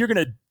if you're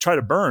going to try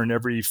to burn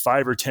every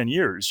 5 or 10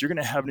 years, you're going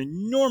to have an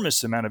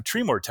enormous amount of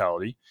tree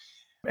mortality,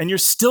 and you're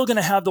still going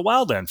to have the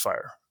wildland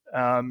fire.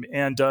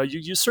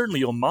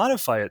 You'll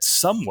modify it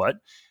somewhat.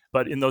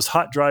 But in those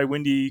hot, dry,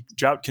 windy,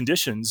 drought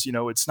conditions,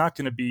 it's not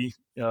going to be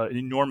an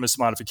enormous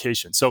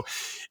modification. So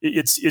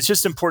it's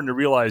just important to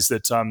realize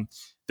that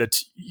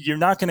that you're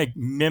not going to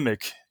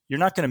mimic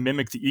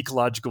the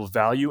ecological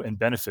value and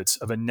benefits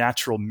of a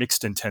natural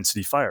mixed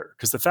intensity fire.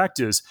 Because the fact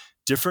is,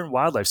 different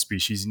wildlife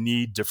species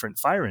need different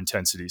fire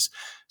intensities.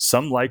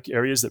 Some like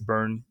areas that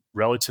burn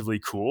relatively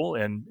cool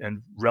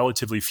and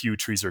relatively few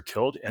trees are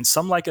killed, and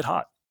some like it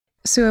hot.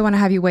 Sue, I want to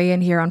have you weigh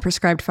in here on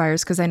prescribed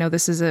fires, because I know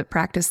this is a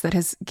practice that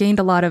has gained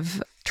a lot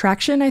of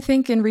traction, I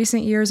think, in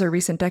recent years or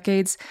recent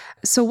decades.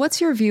 So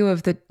what's your view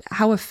of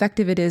how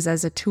effective it is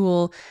as a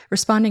tool,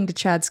 responding to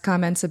Chad's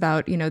comments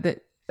about,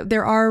 that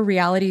there are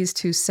realities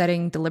to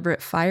setting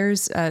deliberate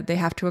fires. They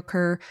have to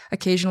occur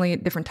occasionally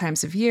at different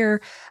times of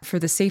year. For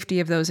the safety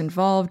of those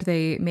involved,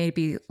 they may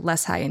be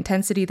less high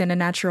intensity than a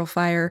natural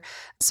fire.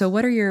 So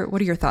what are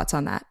your thoughts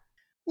on that?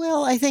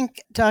 Well, I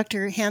think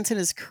Dr. Hansen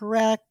is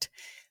correct,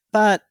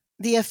 but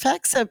the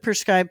effects of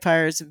prescribed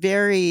fires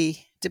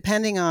vary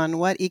depending on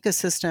what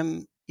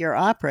ecosystem you're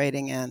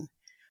operating in.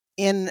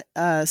 In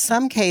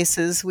some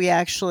cases, we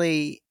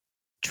actually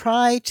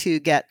try to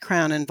get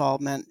crown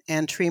involvement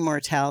and tree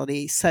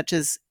mortality, such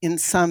as in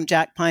some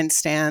jack pine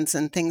stands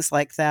and things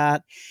like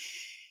that.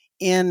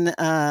 in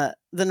the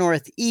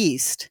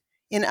Northeast.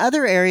 In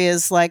other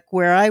areas, like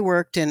where I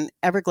worked in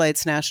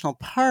Everglades National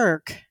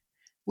Park,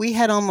 we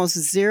had almost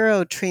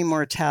zero tree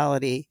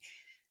mortality.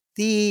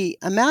 The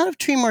amount of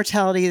tree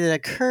mortality that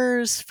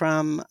occurs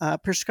from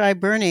prescribed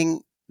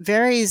burning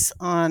varies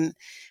on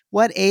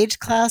what age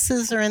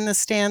classes are in the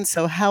stand.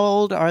 So how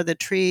old are the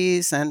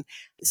trees? And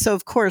so,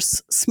 of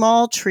course,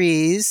 small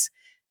trees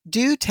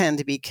do tend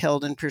to be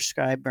killed in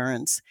prescribed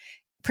burns.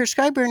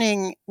 Prescribed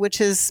burning, which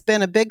has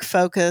been a big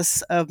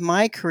focus of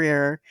my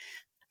career,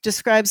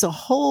 describes a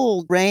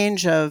whole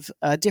range of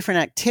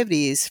different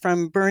activities,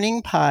 from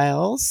burning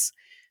piles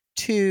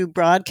to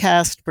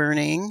broadcast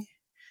burning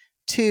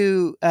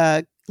to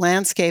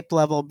landscape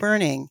level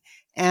burning.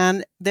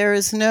 And there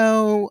is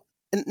no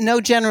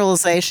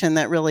generalization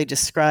that really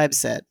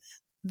describes it.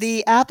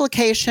 The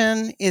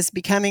application is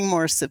becoming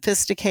more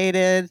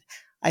sophisticated.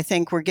 I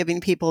think we're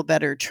giving people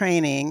better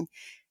training.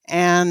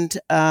 And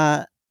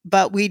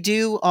but we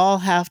do all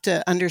have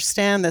to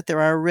understand that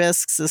there are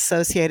risks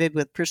associated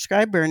with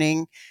prescribed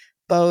burning,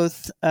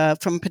 both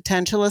from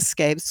potential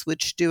escapes,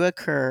 which do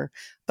occur,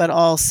 but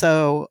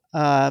also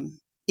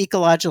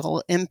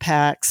ecological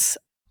impacts.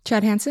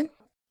 Chad Hansen?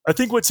 I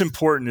think what's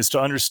important is to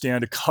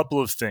understand a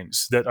couple of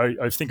things that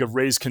I think have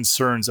raised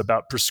concerns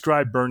about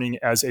prescribed burning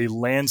as a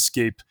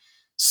landscape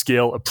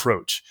scale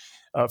approach.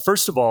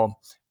 First of all,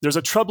 there's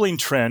a troubling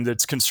trend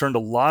that's concerned a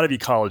lot of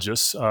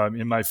ecologists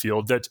in my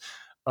field that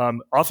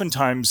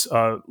oftentimes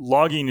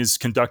logging is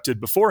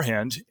conducted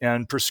beforehand,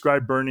 and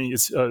prescribed burning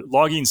is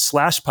logging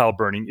 / pile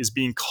burning is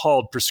being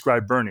called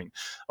prescribed burning.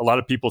 A lot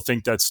of people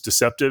think that's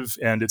deceptive,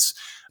 and it's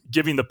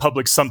giving the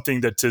public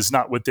something that is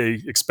not what they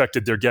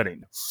expected they're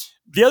getting.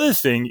 The other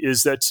thing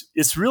is that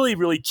it's really,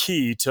 really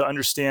key to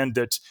understand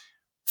that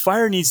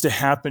fire needs to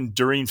happen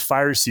during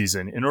fire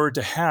season in order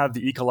to have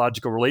the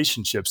ecological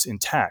relationships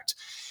intact.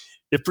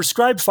 If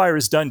prescribed fire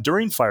is done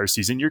during fire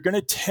season, you're going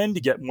to tend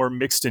to get more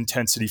mixed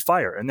intensity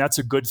fire, and that's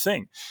a good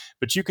thing.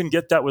 But you can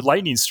get that with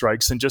lightning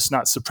strikes and just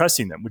not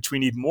suppressing them, which we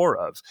need more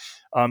of.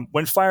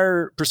 When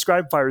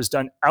prescribed fire is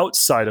done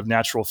outside of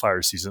natural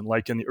fire season,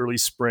 like in the early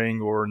spring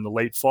or in the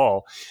late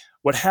fall,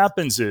 what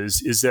happens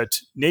is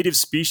that native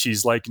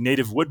species like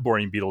native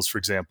wood-boring beetles, for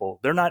example,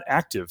 they're not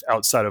active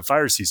outside of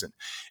fire season.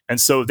 And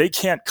so they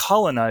can't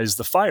colonize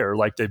the fire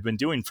like they've been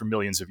doing for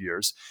millions of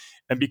years.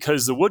 And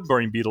because the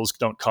wood-boring beetles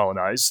don't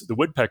colonize, the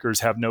woodpeckers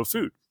have no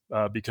food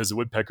because the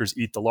woodpeckers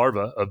eat the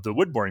larvae of the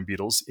wood-boring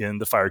beetles in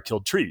the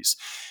fire-killed trees.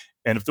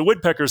 And if the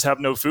woodpeckers have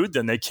no food,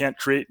 then they can't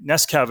create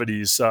nest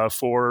cavities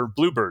for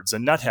bluebirds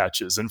and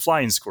nuthatches and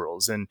flying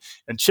squirrels and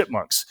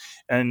chipmunks.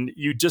 And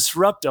you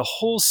disrupt a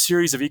whole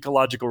series of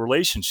ecological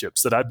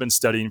relationships that I've been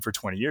studying for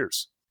 20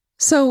 years.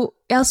 So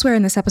elsewhere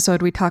in this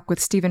episode, we talk with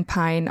Stephen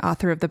Pine,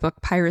 author of the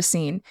book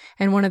Pyrocene.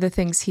 And one of the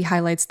things he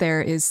highlights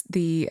there is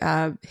the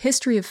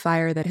history of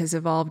fire that has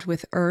evolved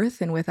with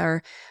Earth and with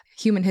our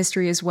human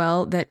history as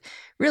well, that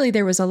really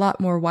there was a lot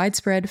more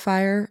widespread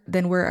fire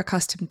than we're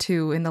accustomed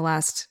to in the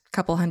last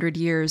couple hundred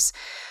years.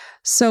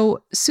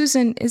 So,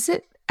 Susan, is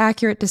it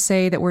accurate to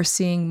say that we're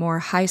seeing more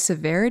high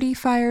severity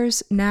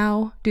fires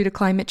now due to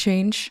climate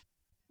change?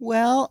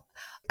 Well,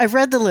 I've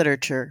read the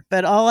literature,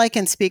 but all I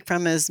can speak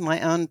from is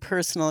my own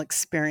personal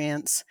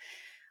experience.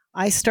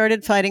 I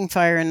started fighting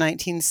fire in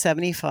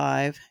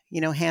 1975,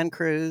 hand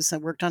crews. I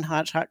worked on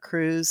hotshot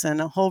crews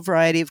and a whole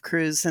variety of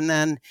crews, and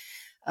then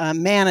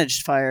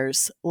managed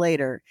fires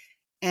later.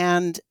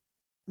 And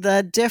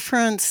the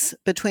difference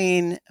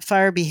between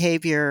fire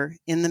behavior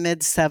in the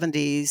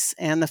mid-70s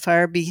and the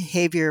fire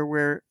behavior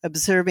we're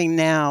observing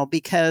now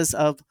because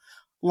of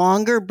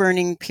longer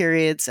burning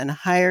periods and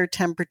higher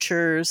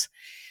temperatures,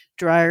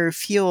 drier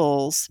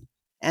fuels,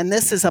 and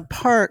this is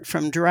apart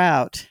from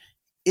drought,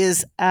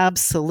 is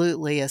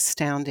absolutely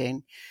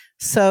astounding.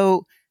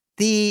 So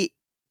the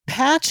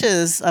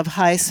patches of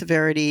high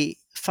severity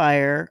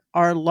fire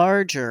are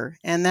larger,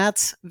 and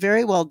that's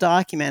very well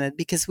documented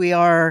because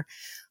we're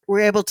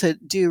able to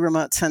do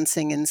remote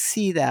sensing and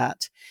see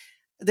that.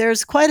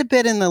 There's quite a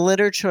bit in the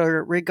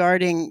literature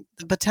regarding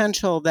the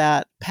potential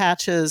that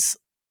patches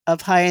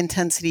of high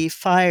intensity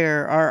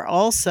fire are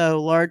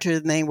also larger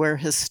than they were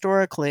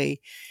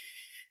historically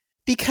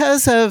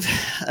because of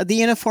the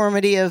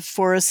uniformity of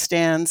forest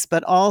stands,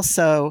 but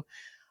also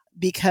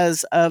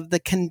because of the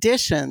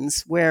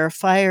conditions where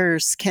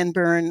fires can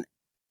burn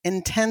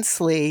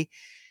intensely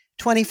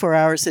 24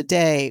 hours a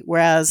day.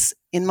 Whereas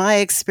in my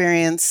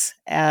experience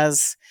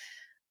as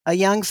a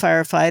young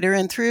firefighter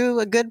and through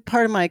a good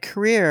part of my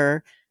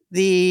career,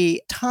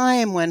 the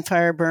time when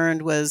fire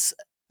burned was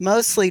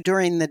mostly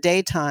during the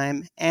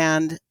daytime,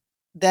 and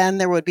then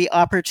there would be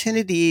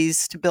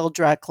opportunities to build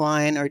direct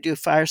line or do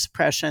fire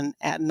suppression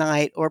at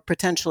night or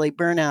potentially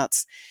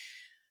burnouts.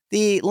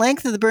 The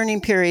length of the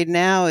burning period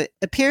now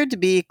appeared to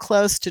be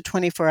close to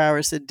 24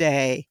 hours a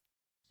day.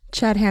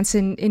 Chad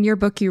Hansen, in your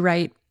book you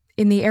write,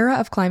 "In the era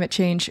of climate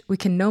change, we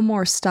can no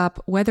more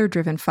stop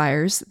weather-driven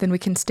fires than we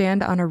can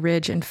stand on a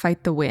ridge and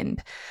fight the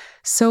wind.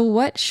 So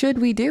what should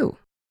we do?"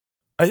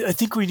 I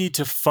think we need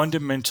to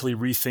fundamentally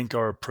rethink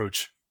our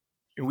approach.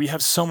 we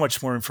have so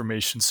much more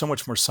information, so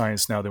much more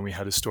science now than we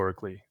had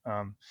historically.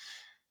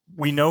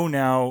 We know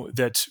now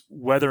that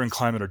weather and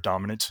climate are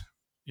dominant.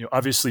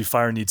 Obviously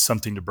fire needs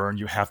something to burn.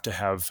 You have to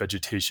have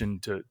vegetation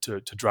to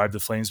drive the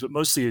flames, but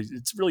mostly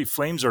it's really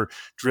flames are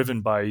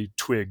driven by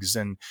twigs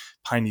and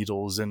pine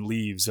needles and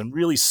leaves and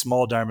really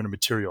small diameter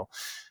material.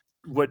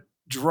 What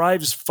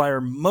drives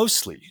fire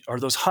mostly are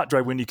those hot,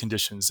 dry, windy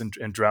conditions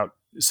and drought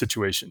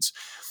situations.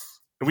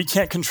 And we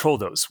can't control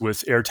those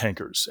with air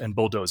tankers and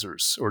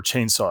bulldozers or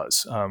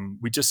chainsaws.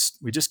 We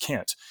just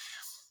can't.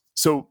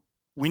 So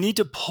we need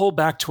to pull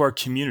back to our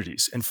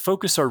communities and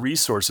focus our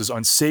resources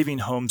on saving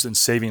homes and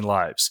saving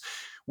lives.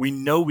 We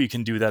know we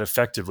can do that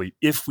effectively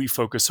if we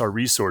focus our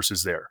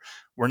resources there.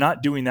 We're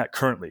not doing that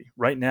currently.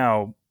 Right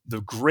now,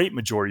 the great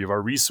majority of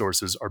our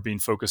resources are being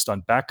focused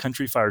on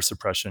backcountry fire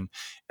suppression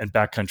and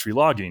backcountry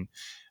logging,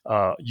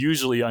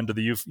 usually under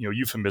the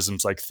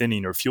euphemisms like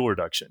thinning or fuel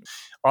reduction.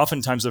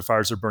 Oftentimes, the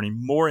fires are burning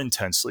more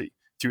intensely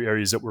through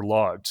areas that were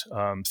logged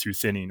through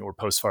thinning or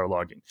post-fire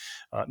logging.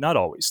 Not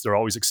always. There are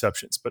always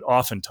exceptions, but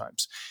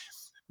oftentimes.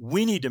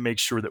 We need to make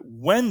sure that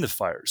when the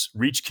fires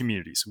reach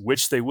communities,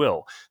 which they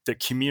will, that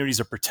communities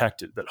are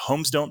protected, that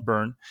homes don't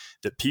burn,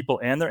 that people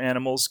and their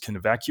animals can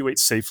evacuate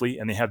safely,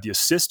 and they have the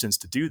assistance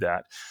to do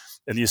that,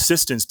 and the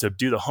assistance to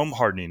do the home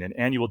hardening and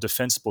annual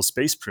defensible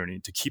space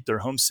pruning to keep their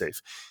homes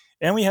safe.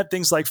 And we had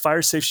things like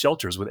fire-safe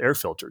shelters with air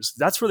filters.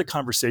 That's where the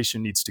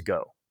conversation needs to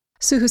go.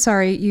 Sue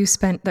Husari, you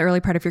spent the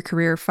early part of your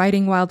career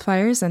fighting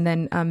wildfires and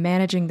then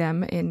managing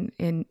them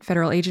in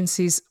federal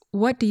agencies.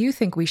 What do you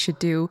think we should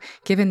do,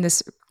 given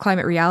this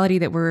climate reality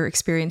that we're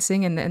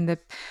experiencing and the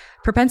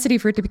propensity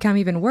for it to become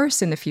even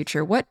worse in the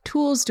future? What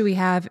tools do we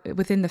have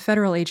within the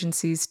federal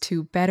agencies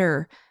to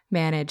better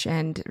manage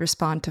and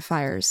respond to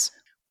fires?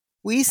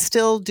 We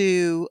still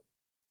do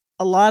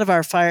a lot of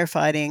our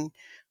firefighting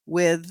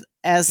with,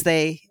 as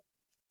they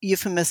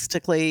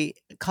euphemistically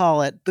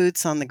call it,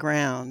 boots on the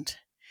ground.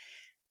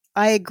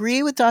 I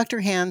agree with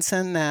Dr.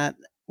 Hansen that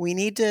we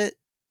need to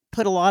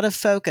put a lot of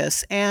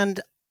focus,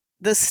 and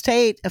the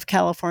state of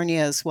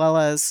California as well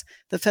as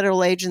the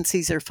federal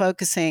agencies are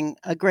focusing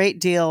a great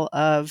deal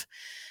of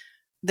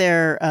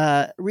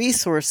their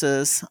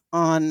resources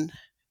on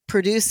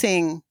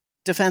producing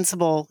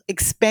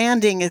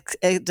expanding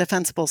a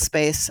defensible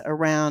space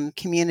around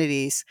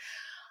communities.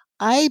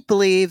 I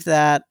believe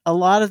that a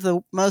lot of the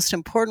most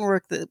important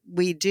work that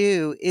we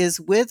do is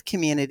with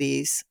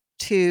communities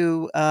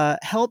to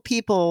help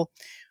people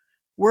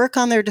work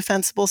on their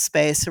defensible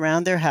space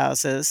around their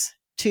houses,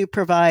 to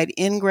provide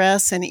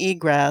ingress and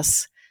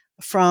egress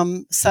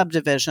from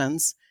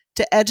subdivisions,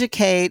 to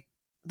educate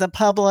the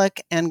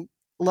public and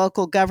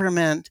local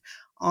government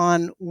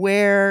on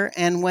where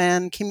and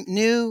when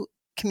new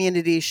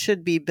communities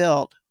should be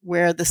built,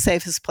 where the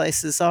safest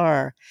places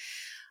are.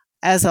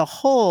 As a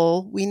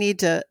whole, we need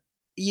to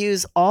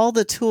use all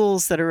the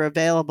tools that are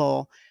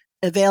available,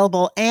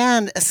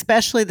 and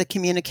especially the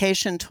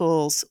communication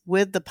tools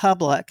with the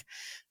public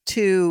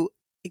to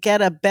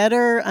get a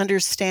better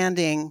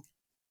understanding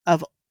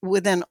of,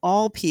 within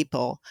all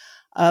people,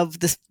 of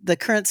the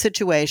current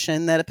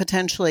situation, that it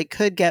potentially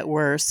could get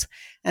worse,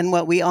 and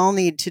what we all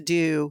need to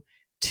do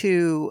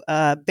to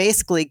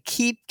basically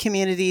keep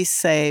communities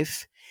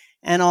safe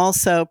and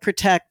also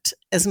protect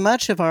as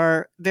much of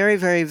our very,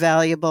 very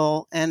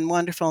valuable and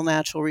wonderful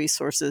natural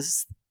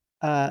resources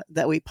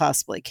that we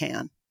possibly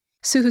can.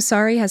 Sue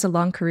Husari has a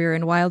long career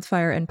in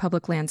wildfire and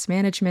public lands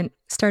management,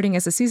 starting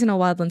as a seasonal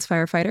wildlands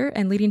firefighter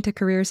and leading to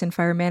careers in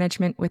fire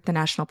management with the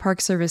National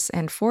Park Service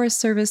and Forest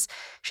Service.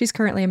 She's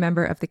currently a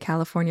member of the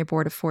California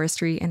Board of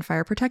Forestry and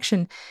Fire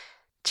Protection.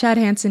 Chad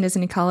Hansen is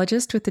an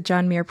ecologist with the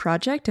John Muir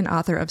Project and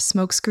author of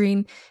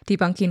Smokescreen,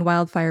 Debunking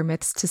Wildfire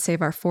Myths to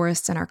Save Our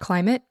Forests and Our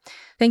Climate.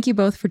 Thank you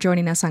both for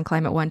joining us on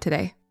Climate One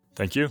today.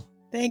 Thank you.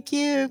 Thank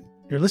you.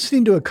 You're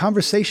listening to a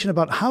conversation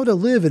about how to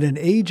live in an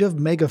age of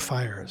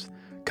megafires.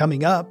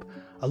 Coming up,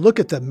 a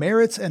look at the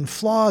merits and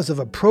flaws of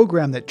a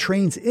program that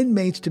trains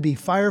inmates to be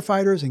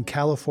firefighters in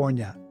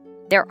California.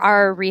 There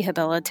are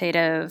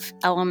rehabilitative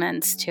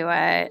elements to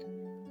it,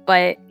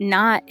 but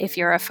not if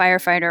you're a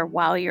firefighter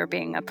while you're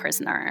being a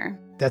prisoner.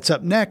 That's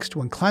up next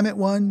when Climate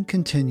One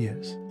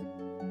continues.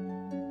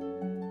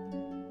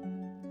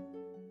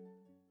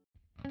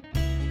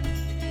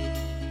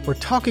 We're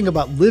talking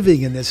about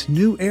living in this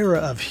new era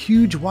of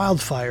huge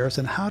wildfires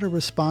and how to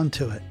respond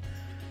to it.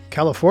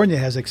 California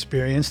has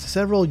experienced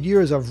several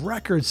years of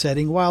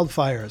record-setting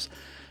wildfires.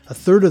 A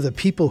third of the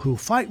people who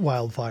fight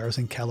wildfires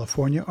in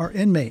California are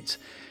inmates.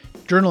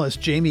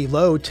 Journalist Jamie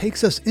Lowe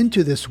takes us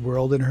into this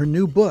world in her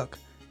new book,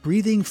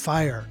 Breathing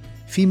Fire: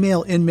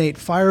 Female Inmate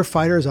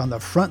Firefighters on the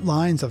Front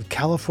Lines of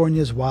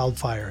California's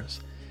Wildfires.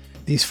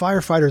 These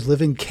firefighters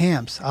live in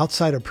camps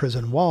outside of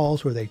prison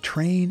walls where they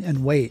train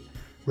and wait,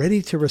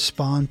 ready to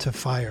respond to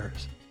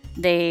fires.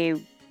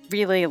 They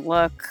really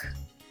look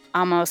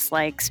almost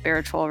like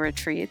spiritual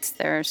retreats.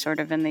 They're sort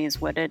of in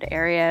these wooded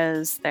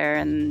areas. They're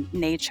in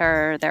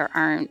nature. There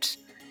aren't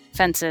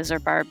fences or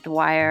barbed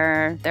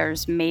wire.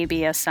 There's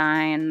maybe a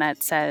sign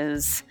that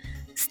says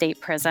state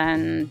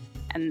prison.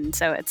 And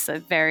so it's a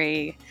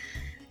very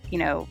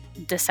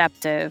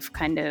deceptive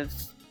kind of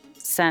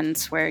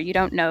sense where you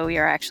don't know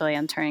you're actually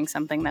entering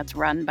something that's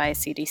run by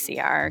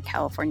CDCR,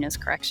 California's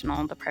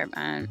Correctional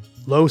Department.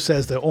 Lowe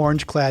says the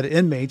orange-clad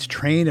inmates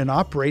train and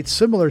operate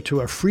similar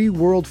to a free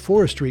world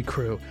forestry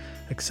crew,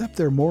 except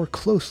they're more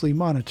closely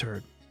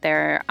monitored.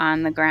 They're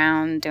on the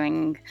ground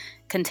doing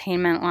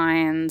containment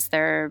lines.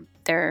 They're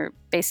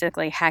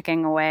basically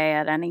hacking away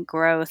at any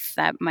growth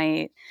that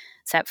might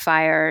set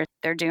fire.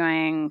 They're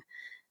doing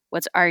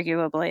what's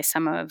arguably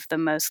some of the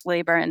most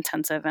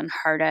labor-intensive and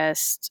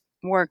hardest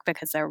work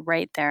because they're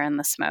right there in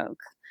the smoke.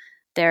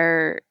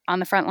 They're on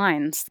the front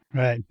lines.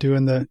 Right,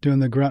 doing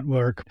the grunt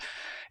work.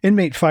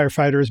 Inmate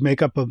firefighters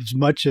make up as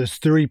much as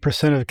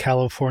 30% of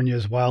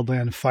California's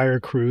wildland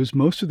fire crews.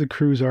 Most of the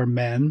crews are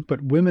men,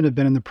 but women have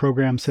been in the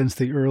program since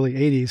the early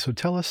 80s. So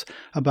tell us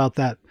about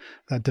that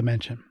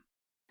dimension.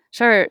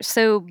 Sure.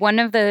 So one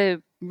of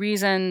the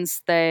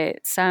reasons that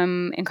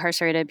some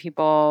incarcerated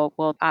people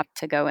will opt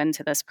to go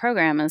into this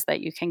program is that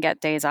you can get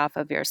days off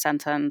of your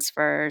sentence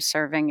for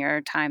serving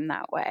your time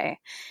that way.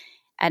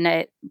 And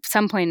at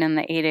some point in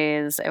the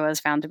 80s, it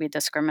was found to be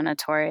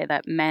discriminatory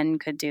that men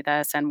could do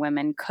this and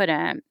women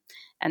couldn't.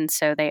 And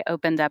so they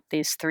opened up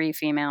these 3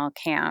 female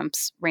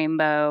camps,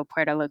 Rainbow,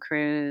 Puerto La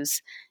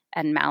Cruz,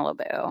 and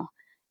Malibu.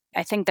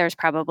 I think there's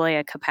probably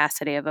a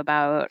capacity of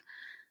about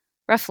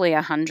roughly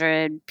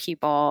 100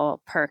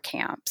 people per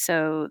camp.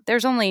 So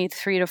there's only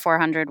 300 to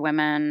 400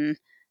 women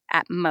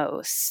at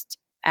most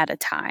at a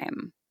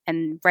time.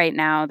 And right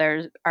now,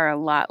 there are a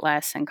lot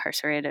less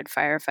incarcerated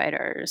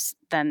firefighters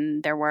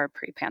than there were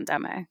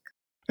pre-pandemic.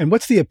 And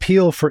what's the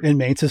appeal for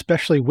inmates,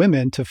 especially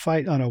women, to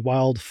fight on a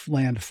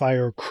wildland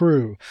fire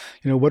crew?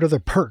 What are the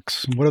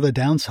perks? What are the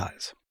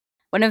downsides?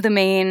 One of the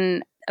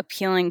main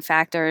appealing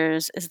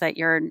factors is that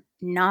you're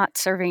not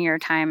serving your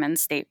time in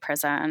state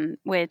prison,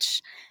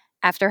 which,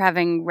 after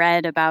having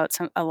read about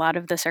a lot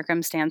of the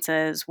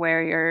circumstances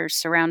where you're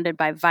surrounded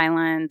by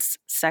violence,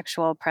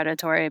 sexual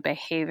predatory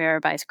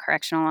behavior by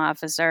correctional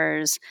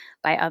officers,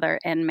 by other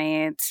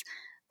inmates,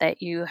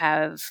 that you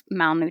have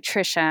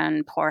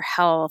malnutrition, poor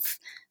health,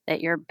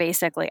 that you're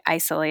basically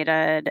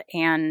isolated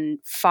and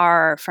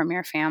far from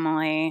your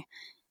family,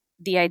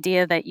 the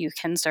idea that you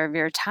can serve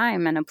your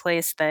time in a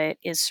place that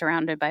is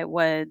surrounded by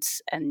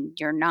woods and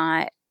you're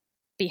not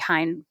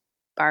behind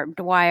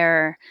barbed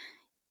wire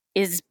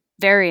is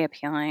very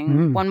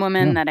appealing. One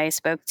woman that I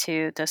spoke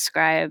to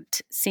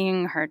described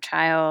seeing her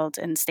child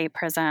in state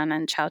prison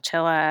in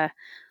Chowchilla,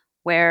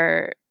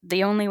 where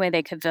the only way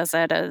they could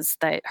visit is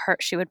that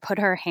she would put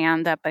her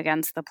hand up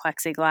against the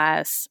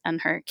plexiglass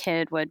and her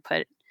kid would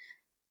put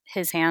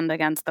his hand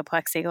against the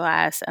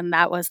plexiglass, and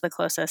that was the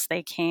closest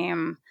they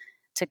came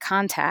to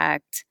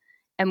contact.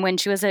 And when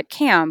she was at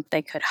camp,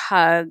 they could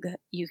hug.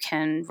 You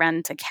can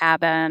rent a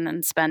cabin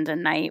and spend a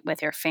night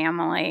with your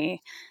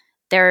family.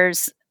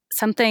 There's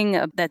something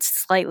that's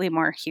slightly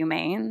more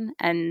humane.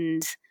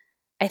 And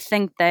I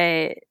think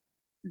that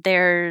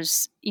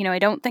I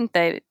don't think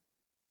that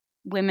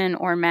women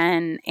or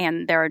men,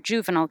 and there are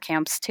juvenile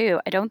camps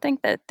too, I don't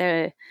think that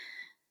they're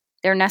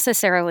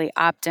necessarily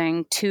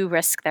opting to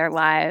risk their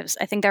lives.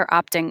 I think they're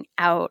opting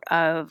out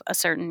of a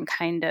certain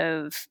kind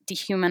of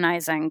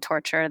dehumanizing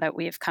torture that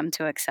we've come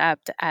to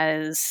accept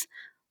as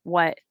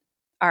what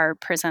our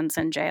prisons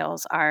and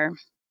jails are.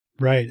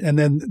 Right. And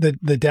then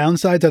the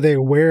downsides, are they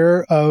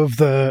aware of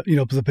the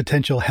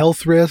potential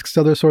health risks,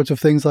 other sorts of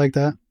things like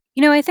that?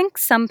 I think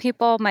some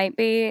people might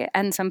be,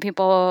 and some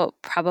people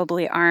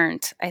probably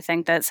aren't. I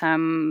think that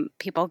some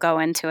people go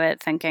into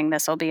it thinking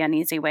this will be an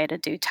easy way to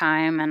do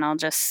time and I'll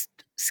just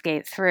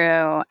skate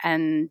through,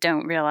 and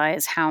don't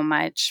realize how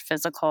much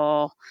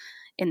physical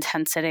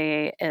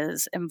intensity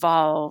is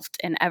involved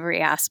in every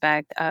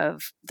aspect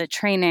of the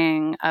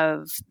training,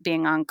 of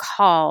being on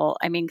call.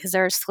 I mean, because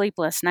there are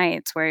sleepless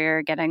nights where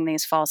you're getting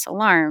these false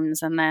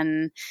alarms, and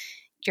then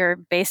you're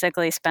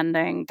basically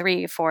spending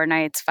 3, 4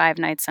 nights, 5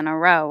 nights in a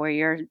row where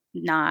you're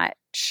not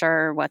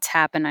sure what's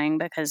happening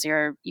because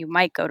you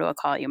might go to a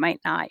call, you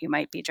might not, you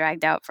might be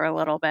dragged out for a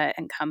little bit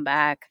and come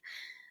back.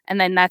 And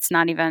then that's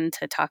not even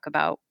to talk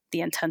about the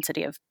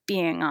intensity of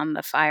being on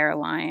the fire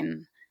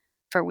line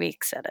for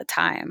weeks at a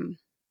time.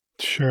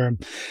 Sure.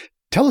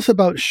 Tell us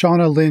about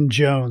Shauna Lynn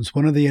Jones,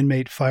 one of the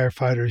inmate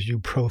firefighters you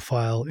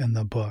profile in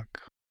the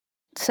book.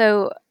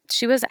 So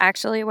she was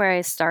actually where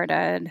I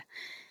started.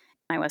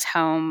 I was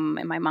home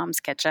in my mom's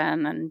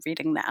kitchen and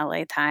reading the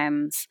LA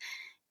Times,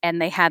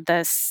 and they had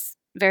this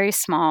very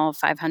small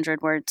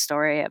 500-word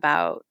story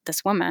about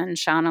this woman,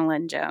 Shauna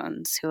Lynn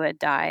Jones, who had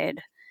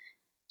died.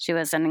 She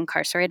was an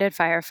incarcerated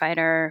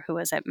firefighter who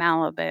was at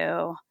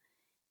Malibu,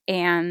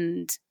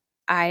 and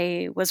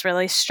I was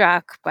really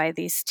struck by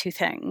these 2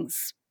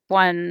 things.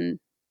 One,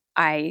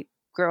 I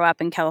grew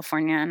up in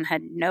California and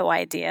had no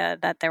idea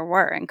that there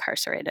were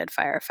incarcerated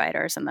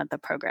firefighters and that the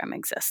program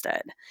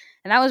existed.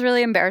 And that was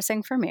really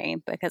embarrassing for me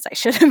because I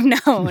should have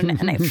known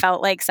and I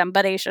felt like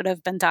somebody should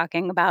have been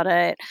talking about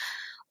it,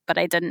 but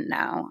I didn't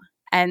know.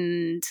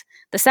 And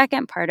the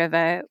second part of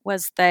it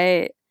was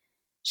that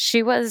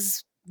she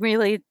was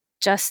really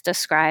just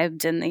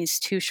described in these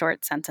two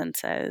short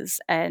sentences.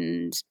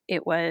 And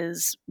it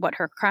was what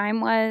her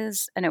crime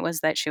was, and it was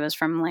that she was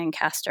from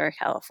Lancaster,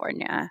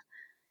 California.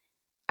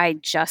 I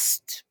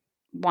just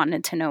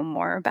wanted to know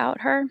more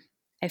about her.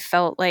 I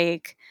felt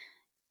like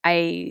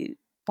I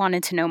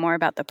wanted to know more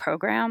about the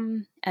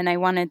program, and I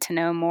wanted to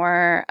know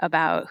more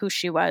about who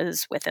she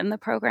was within the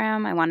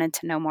program. I wanted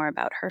to know more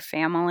about her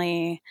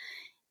family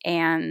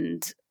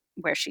and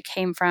where she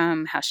came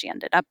from, how she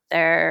ended up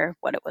there,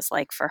 what it was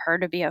like for her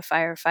to be a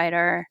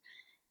firefighter.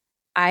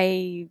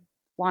 I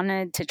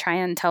wanted to try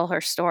and tell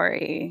her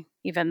story,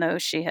 even though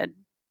she had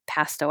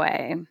passed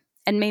away.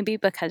 And maybe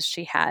because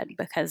she had,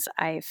 because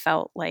I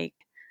felt like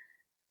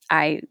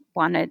I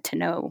wanted to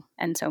know,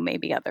 and so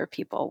maybe other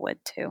people would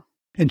too.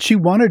 And she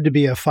wanted to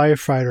be a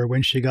firefighter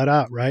when she got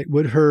out, right?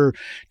 Would her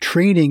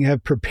training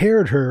have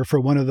prepared her for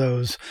one of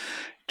those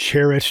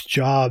cherished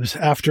jobs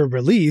after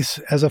release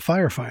as a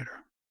firefighter?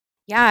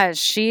 Yeah,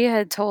 she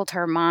had told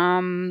her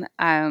mom,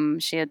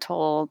 she had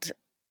told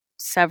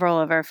several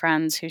of her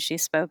friends who she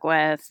spoke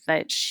with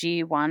that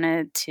she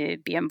wanted to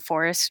be in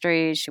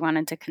forestry. She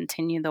wanted to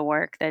continue the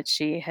work that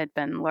she had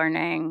been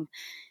learning.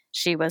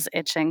 She was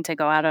itching to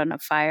go out on a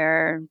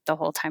fire the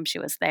whole time she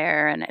was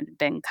there, and it had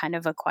been kind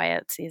of a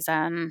quiet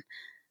season.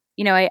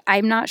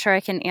 I'm not sure I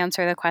can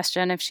answer the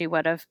question if she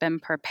would have been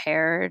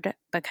prepared,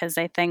 because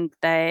I think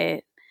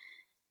that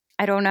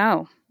I don't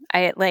know.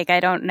 I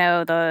don't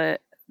know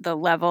the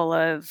level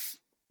of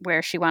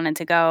where she wanted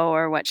to go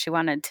or what she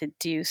wanted to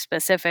do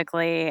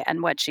specifically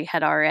and what she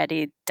had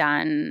already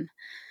done.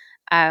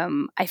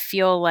 I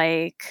feel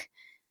like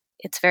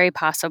it's very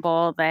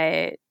possible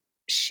that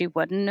she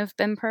wouldn't have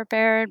been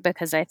prepared,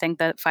 because I think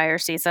that fire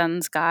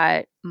seasons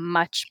got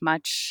much,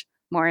 much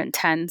more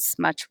intense,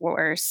 much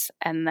worse,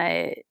 and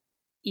that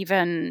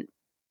even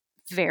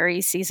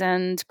very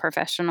seasoned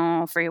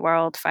professional free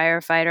world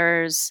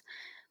firefighters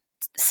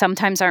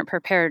sometimes aren't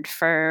prepared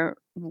for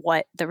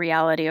what the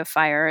reality of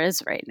fire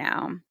is right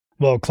now.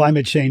 Well,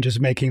 climate change is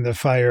making the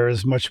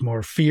fires much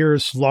more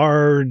fierce,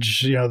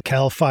 large.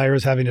 Cal Fire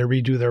is having to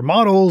redo their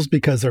models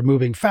because they're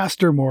moving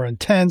faster, more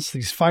intense,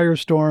 these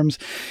firestorms.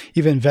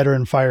 Even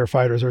veteran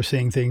firefighters are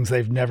seeing things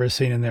they've never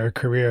seen in their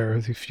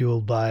career,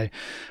 fueled by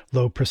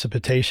low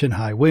precipitation,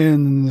 high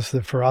winds,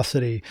 the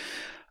ferocity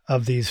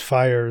of these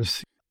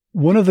fires.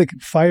 One of the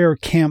fire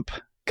camp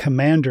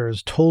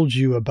commanders told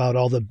you about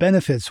all the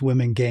benefits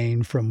women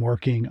gain from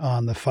working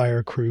on the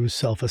fire crew: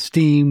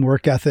 self-esteem,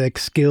 work ethic,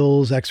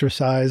 skills,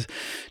 exercise.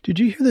 Did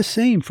you hear the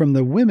same from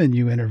the women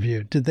you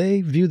interviewed? Did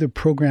they view the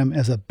program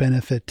as a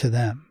benefit to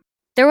them?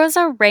 There was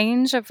a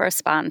range of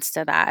response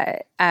to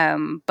that,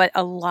 but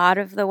a lot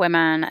of the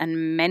women,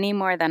 and many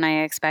more than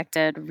I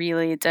expected,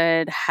 really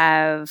did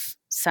have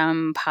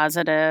some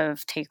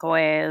positive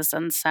takeaways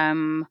and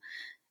some,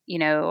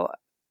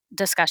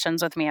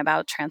 discussions with me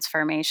about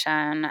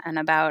transformation and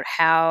about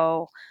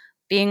how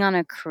being on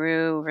a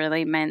crew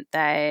really meant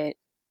that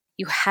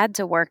you had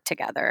to work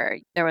together.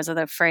 There was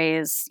the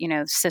phrase,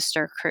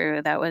 sister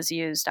crew, that was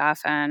used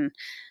often,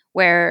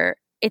 where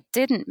it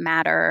didn't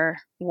matter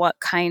what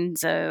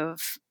kinds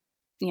of,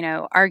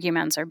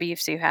 arguments or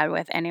beefs you had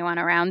with anyone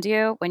around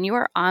you. When you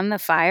were on the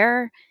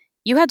fire,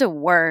 you had to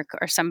work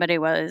or somebody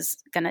was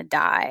going to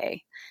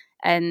die.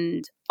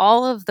 And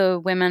all of the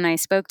women I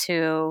spoke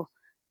to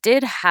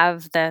did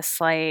have this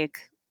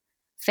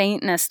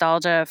faint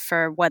nostalgia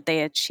for what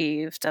they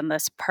achieved and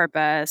this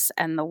purpose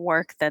and the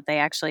work that they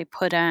actually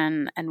put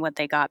in and what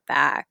they got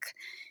back.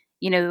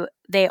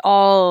 They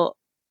all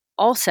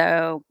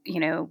also,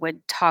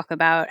 would talk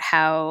about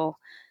how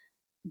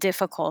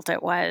difficult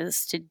it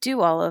was to do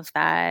all of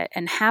that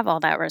and have all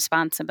that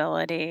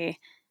responsibility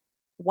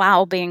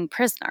while being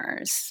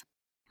prisoners.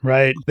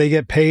 Right. They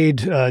get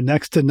paid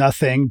next to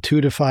nothing, $2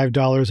 to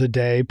 $5 a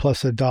day,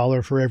 plus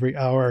 $1 for every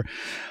hour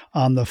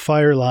on the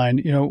fire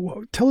line.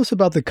 Tell us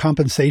about the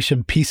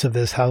compensation piece of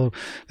this, how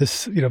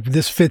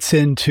this fits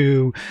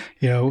into,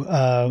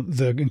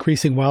 the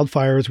increasing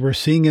wildfires we're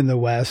seeing in the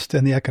West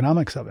and the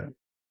economics of it.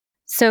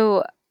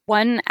 So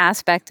one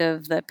aspect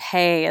of the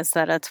pay is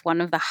that it's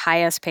one of the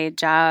highest paid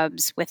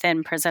jobs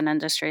within prison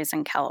industries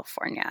in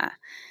California.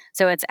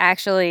 So it's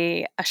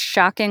actually a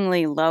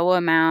shockingly low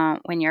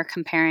amount when you're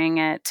comparing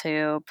it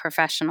to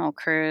professional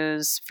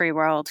crews, free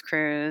world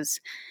crews,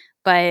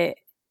 but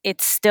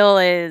it still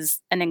is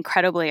an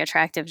incredibly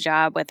attractive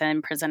job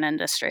within prison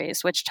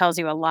industries, which tells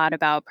you a lot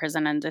about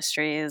prison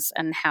industries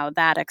and how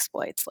that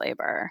exploits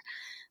labor.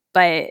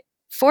 But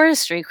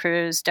forestry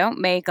crews don't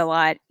make a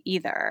lot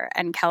either,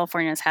 and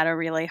California's had a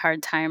really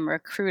hard time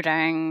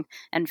recruiting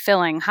and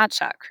filling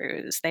hotshot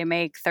crews. They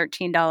make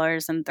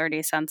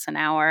 $13.30 an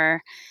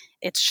hour.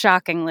 It's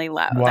shockingly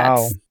low. Wow.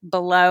 That's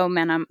below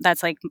minimum.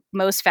 That's like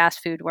most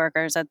fast food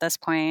workers at this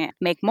point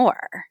make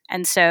more.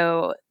 And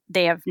so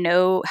they have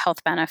no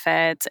health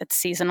benefits. It's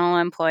seasonal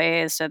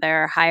employees. So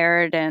they're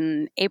hired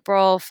in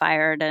April,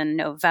 fired in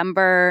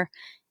November.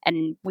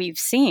 And we've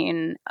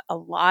seen a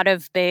lot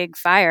of big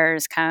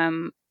fires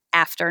come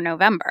after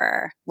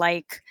November,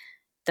 like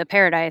the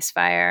Paradise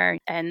Fire,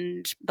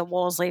 and the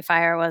Wolseley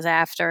Fire was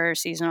after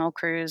seasonal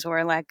crews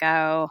were let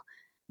go.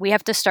 we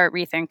have to start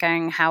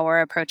rethinking how we're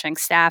approaching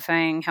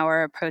staffing, how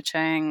we're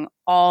approaching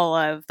all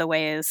of the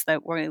ways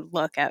that we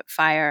look at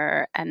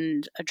fire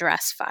and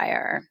address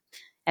fire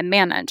and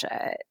manage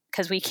it,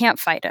 because we can't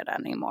fight it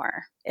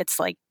anymore. It's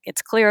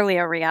clearly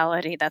a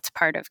reality that's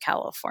part of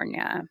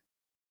California.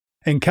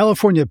 And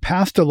California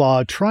passed a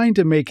law trying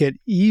to make it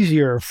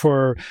easier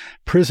for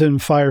prison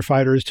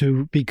firefighters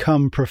to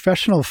become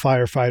professional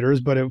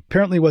firefighters, but it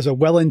apparently was a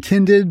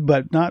well-intended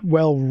but not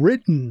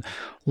well-written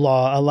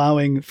law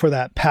allowing for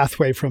that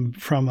pathway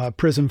from a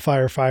prison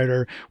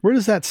firefighter. Where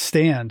does that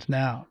stand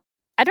now?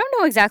 I don't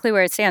know exactly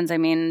where it stands. I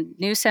mean,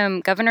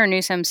 Governor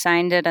Newsom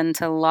signed it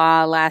into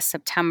law last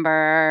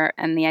September,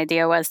 and the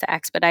idea was to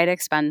expedite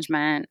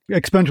expungement.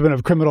 Expungement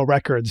of criminal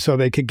records so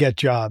they could get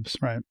jobs,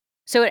 right?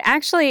 So it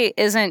actually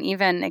isn't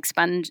even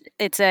expunged.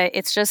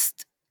 It's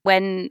just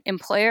when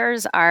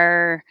employers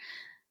are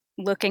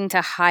looking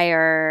to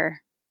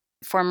hire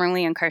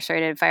formerly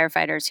incarcerated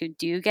firefighters who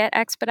do get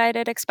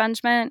expedited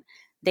expungement,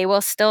 they will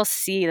still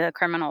see the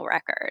criminal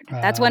record.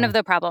 That's one of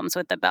the problems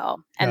with the bill.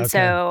 And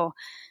so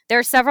there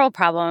are several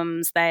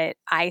problems that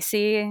I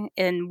see.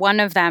 And one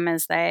of them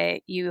is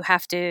that you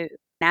have to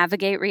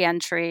navigate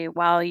reentry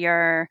while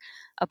you're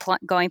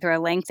going through a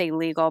lengthy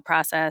legal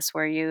process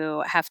where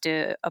you have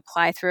to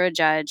apply through a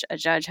judge. A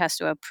judge has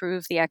to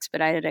approve the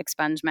expedited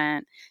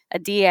expungement. A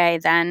DA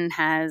then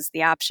has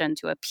the option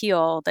to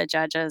appeal the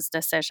judge's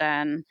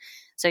decision.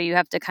 So you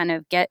have to kind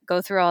of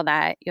go through all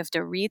that. You have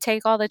to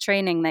retake all the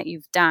training that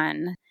you've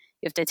done.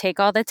 You have to take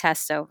all the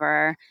tests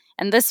over.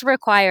 And this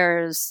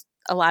requires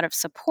a lot of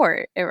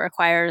support. It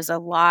requires a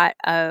lot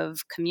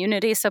of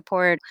community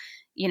support.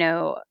 You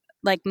know,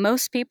 like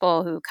most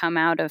people who come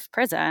out of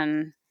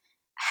prison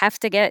have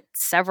to get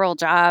several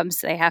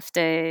jobs. They have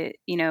to,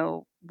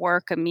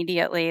 work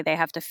immediately. They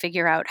have to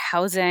figure out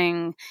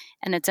housing.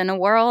 And it's in a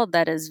world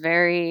that is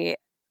very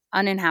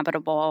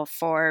uninhabitable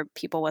for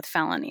people with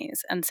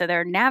felonies. And so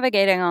they're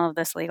navigating all of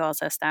this legal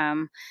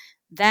system.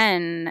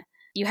 Then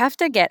you have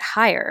to get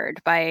hired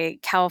by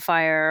CAL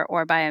FIRE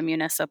or by a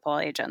municipal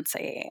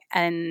agency.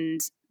 And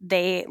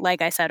they,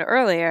 like I said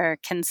earlier,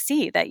 can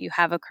see that you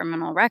have a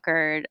criminal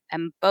record.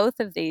 And both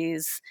of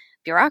these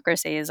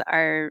bureaucracies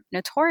are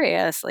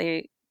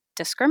notoriously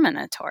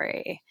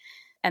discriminatory.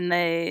 And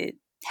the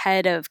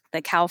head of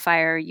the CAL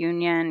FIRE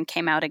union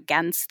came out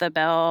against the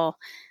bill,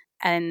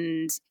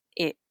 and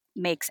it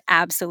makes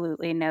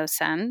absolutely no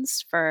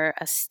sense for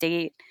a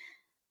state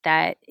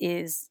that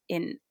is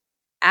in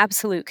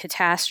absolute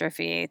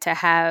catastrophe to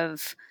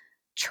have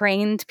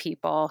trained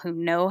people who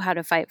know how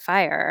to fight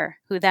fire,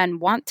 who then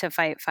want to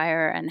fight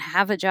fire and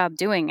have a job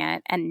doing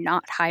it, and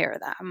not hire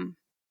them.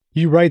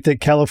 You write that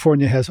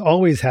California has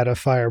always had a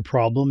fire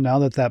problem, now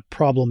that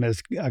problem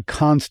is a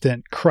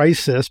constant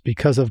crisis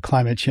because of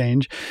climate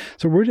change.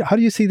 So how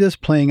do you see this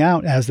playing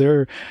out as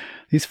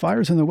these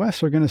fires in the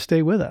West are going to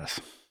stay with us?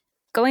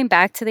 Going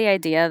back to the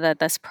idea that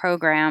this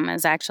program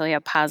is actually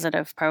a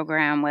positive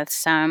program with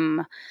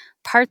some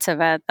parts of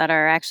it that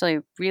are actually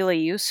really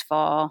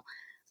useful,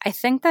 I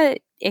think that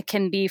it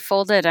can be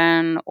folded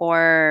in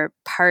or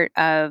part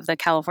of the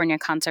California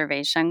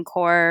Conservation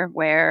Corps,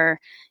 where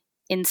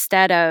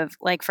instead of,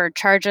 like, for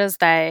charges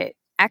that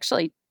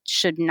actually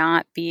should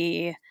not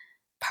be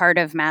part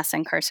of mass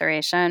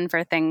incarceration,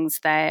 for things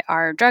that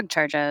are drug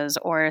charges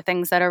or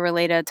things that are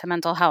related to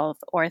mental health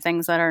or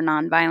things that are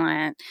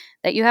nonviolent,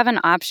 that you have an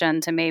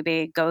option to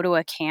maybe go to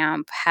a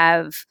camp,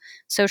 have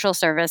social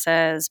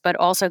services, but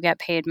also get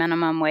paid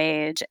minimum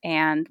wage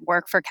and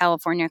work for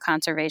California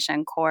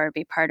Conservation Corps,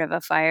 be part of a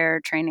fire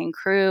training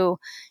crew,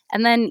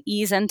 and then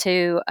ease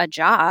into a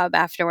job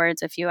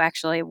afterwards if you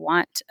actually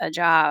want a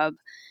job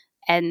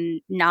and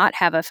not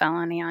have a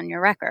felony on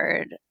your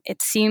record.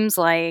 It seems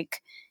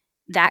like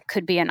that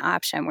could be an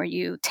option where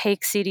you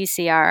take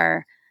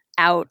CDCR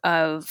out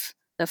of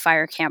the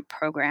fire camp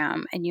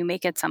program and you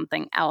make it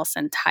something else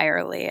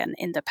entirely and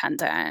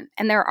independent.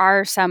 And there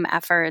are some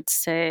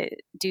efforts to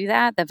do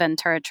that. The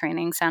Ventura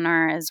Training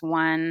Center is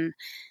one.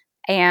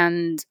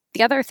 And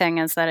the other thing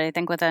is that I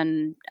think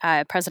within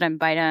President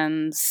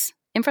Biden's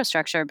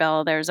infrastructure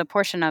bill, there's a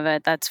portion of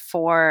it that's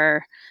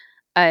for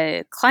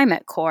a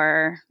climate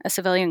corps, a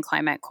civilian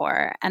climate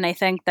corps. And I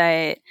think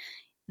that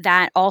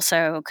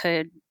also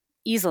could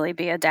easily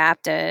be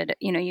adapted.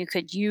 You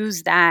could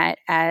use that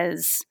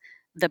as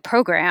the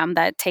program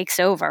that takes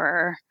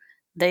over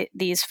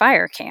these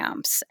fire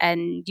camps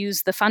and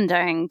use the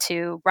funding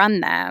to run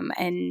them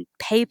and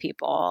pay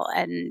people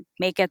and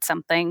make it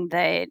something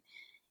that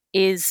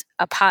is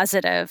a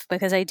positive,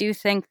 because I do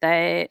think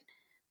that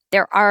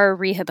there are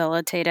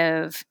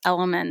rehabilitative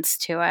elements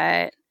to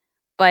it,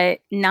 but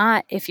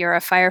not if you're a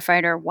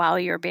firefighter while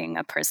you're being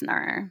a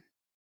prisoner.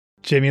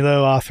 Jamie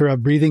Lowe, author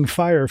of Breathing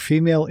Fire,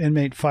 Female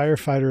Inmate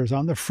Firefighters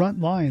on the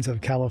Front Lines of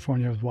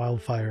California's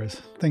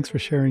Wildfires. Thanks for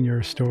sharing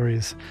your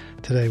stories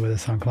today with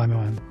us on Climate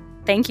One.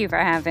 Thank you for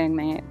having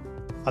me.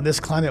 On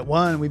this Climate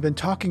One, we've been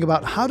talking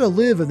about how to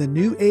live in the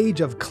new age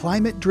of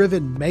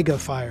climate-driven mega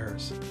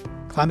fires.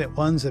 Climate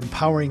One's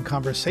empowering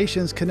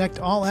conversations connect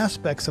all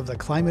aspects of the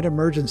climate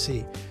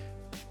emergency.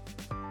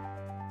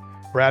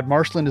 Brad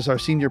Marshland is our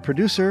senior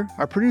producer.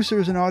 Our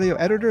producers and audio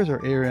editors are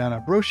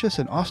Ariana Brocious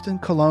and Austin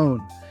Colon.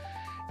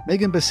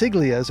 Megan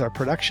Basiglia is our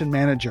production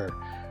manager.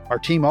 Our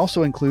team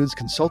also includes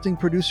consulting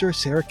producer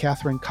Sarah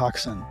Catherine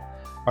Coxon.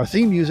 Our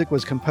theme music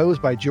was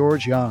composed by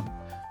George Young.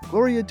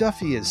 Gloria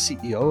Duffy is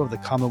CEO of the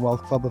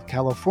Commonwealth Club of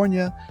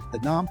California, the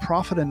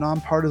nonprofit and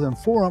nonpartisan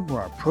forum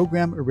where our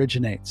program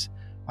originates.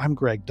 I'm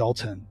Greg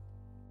Dalton.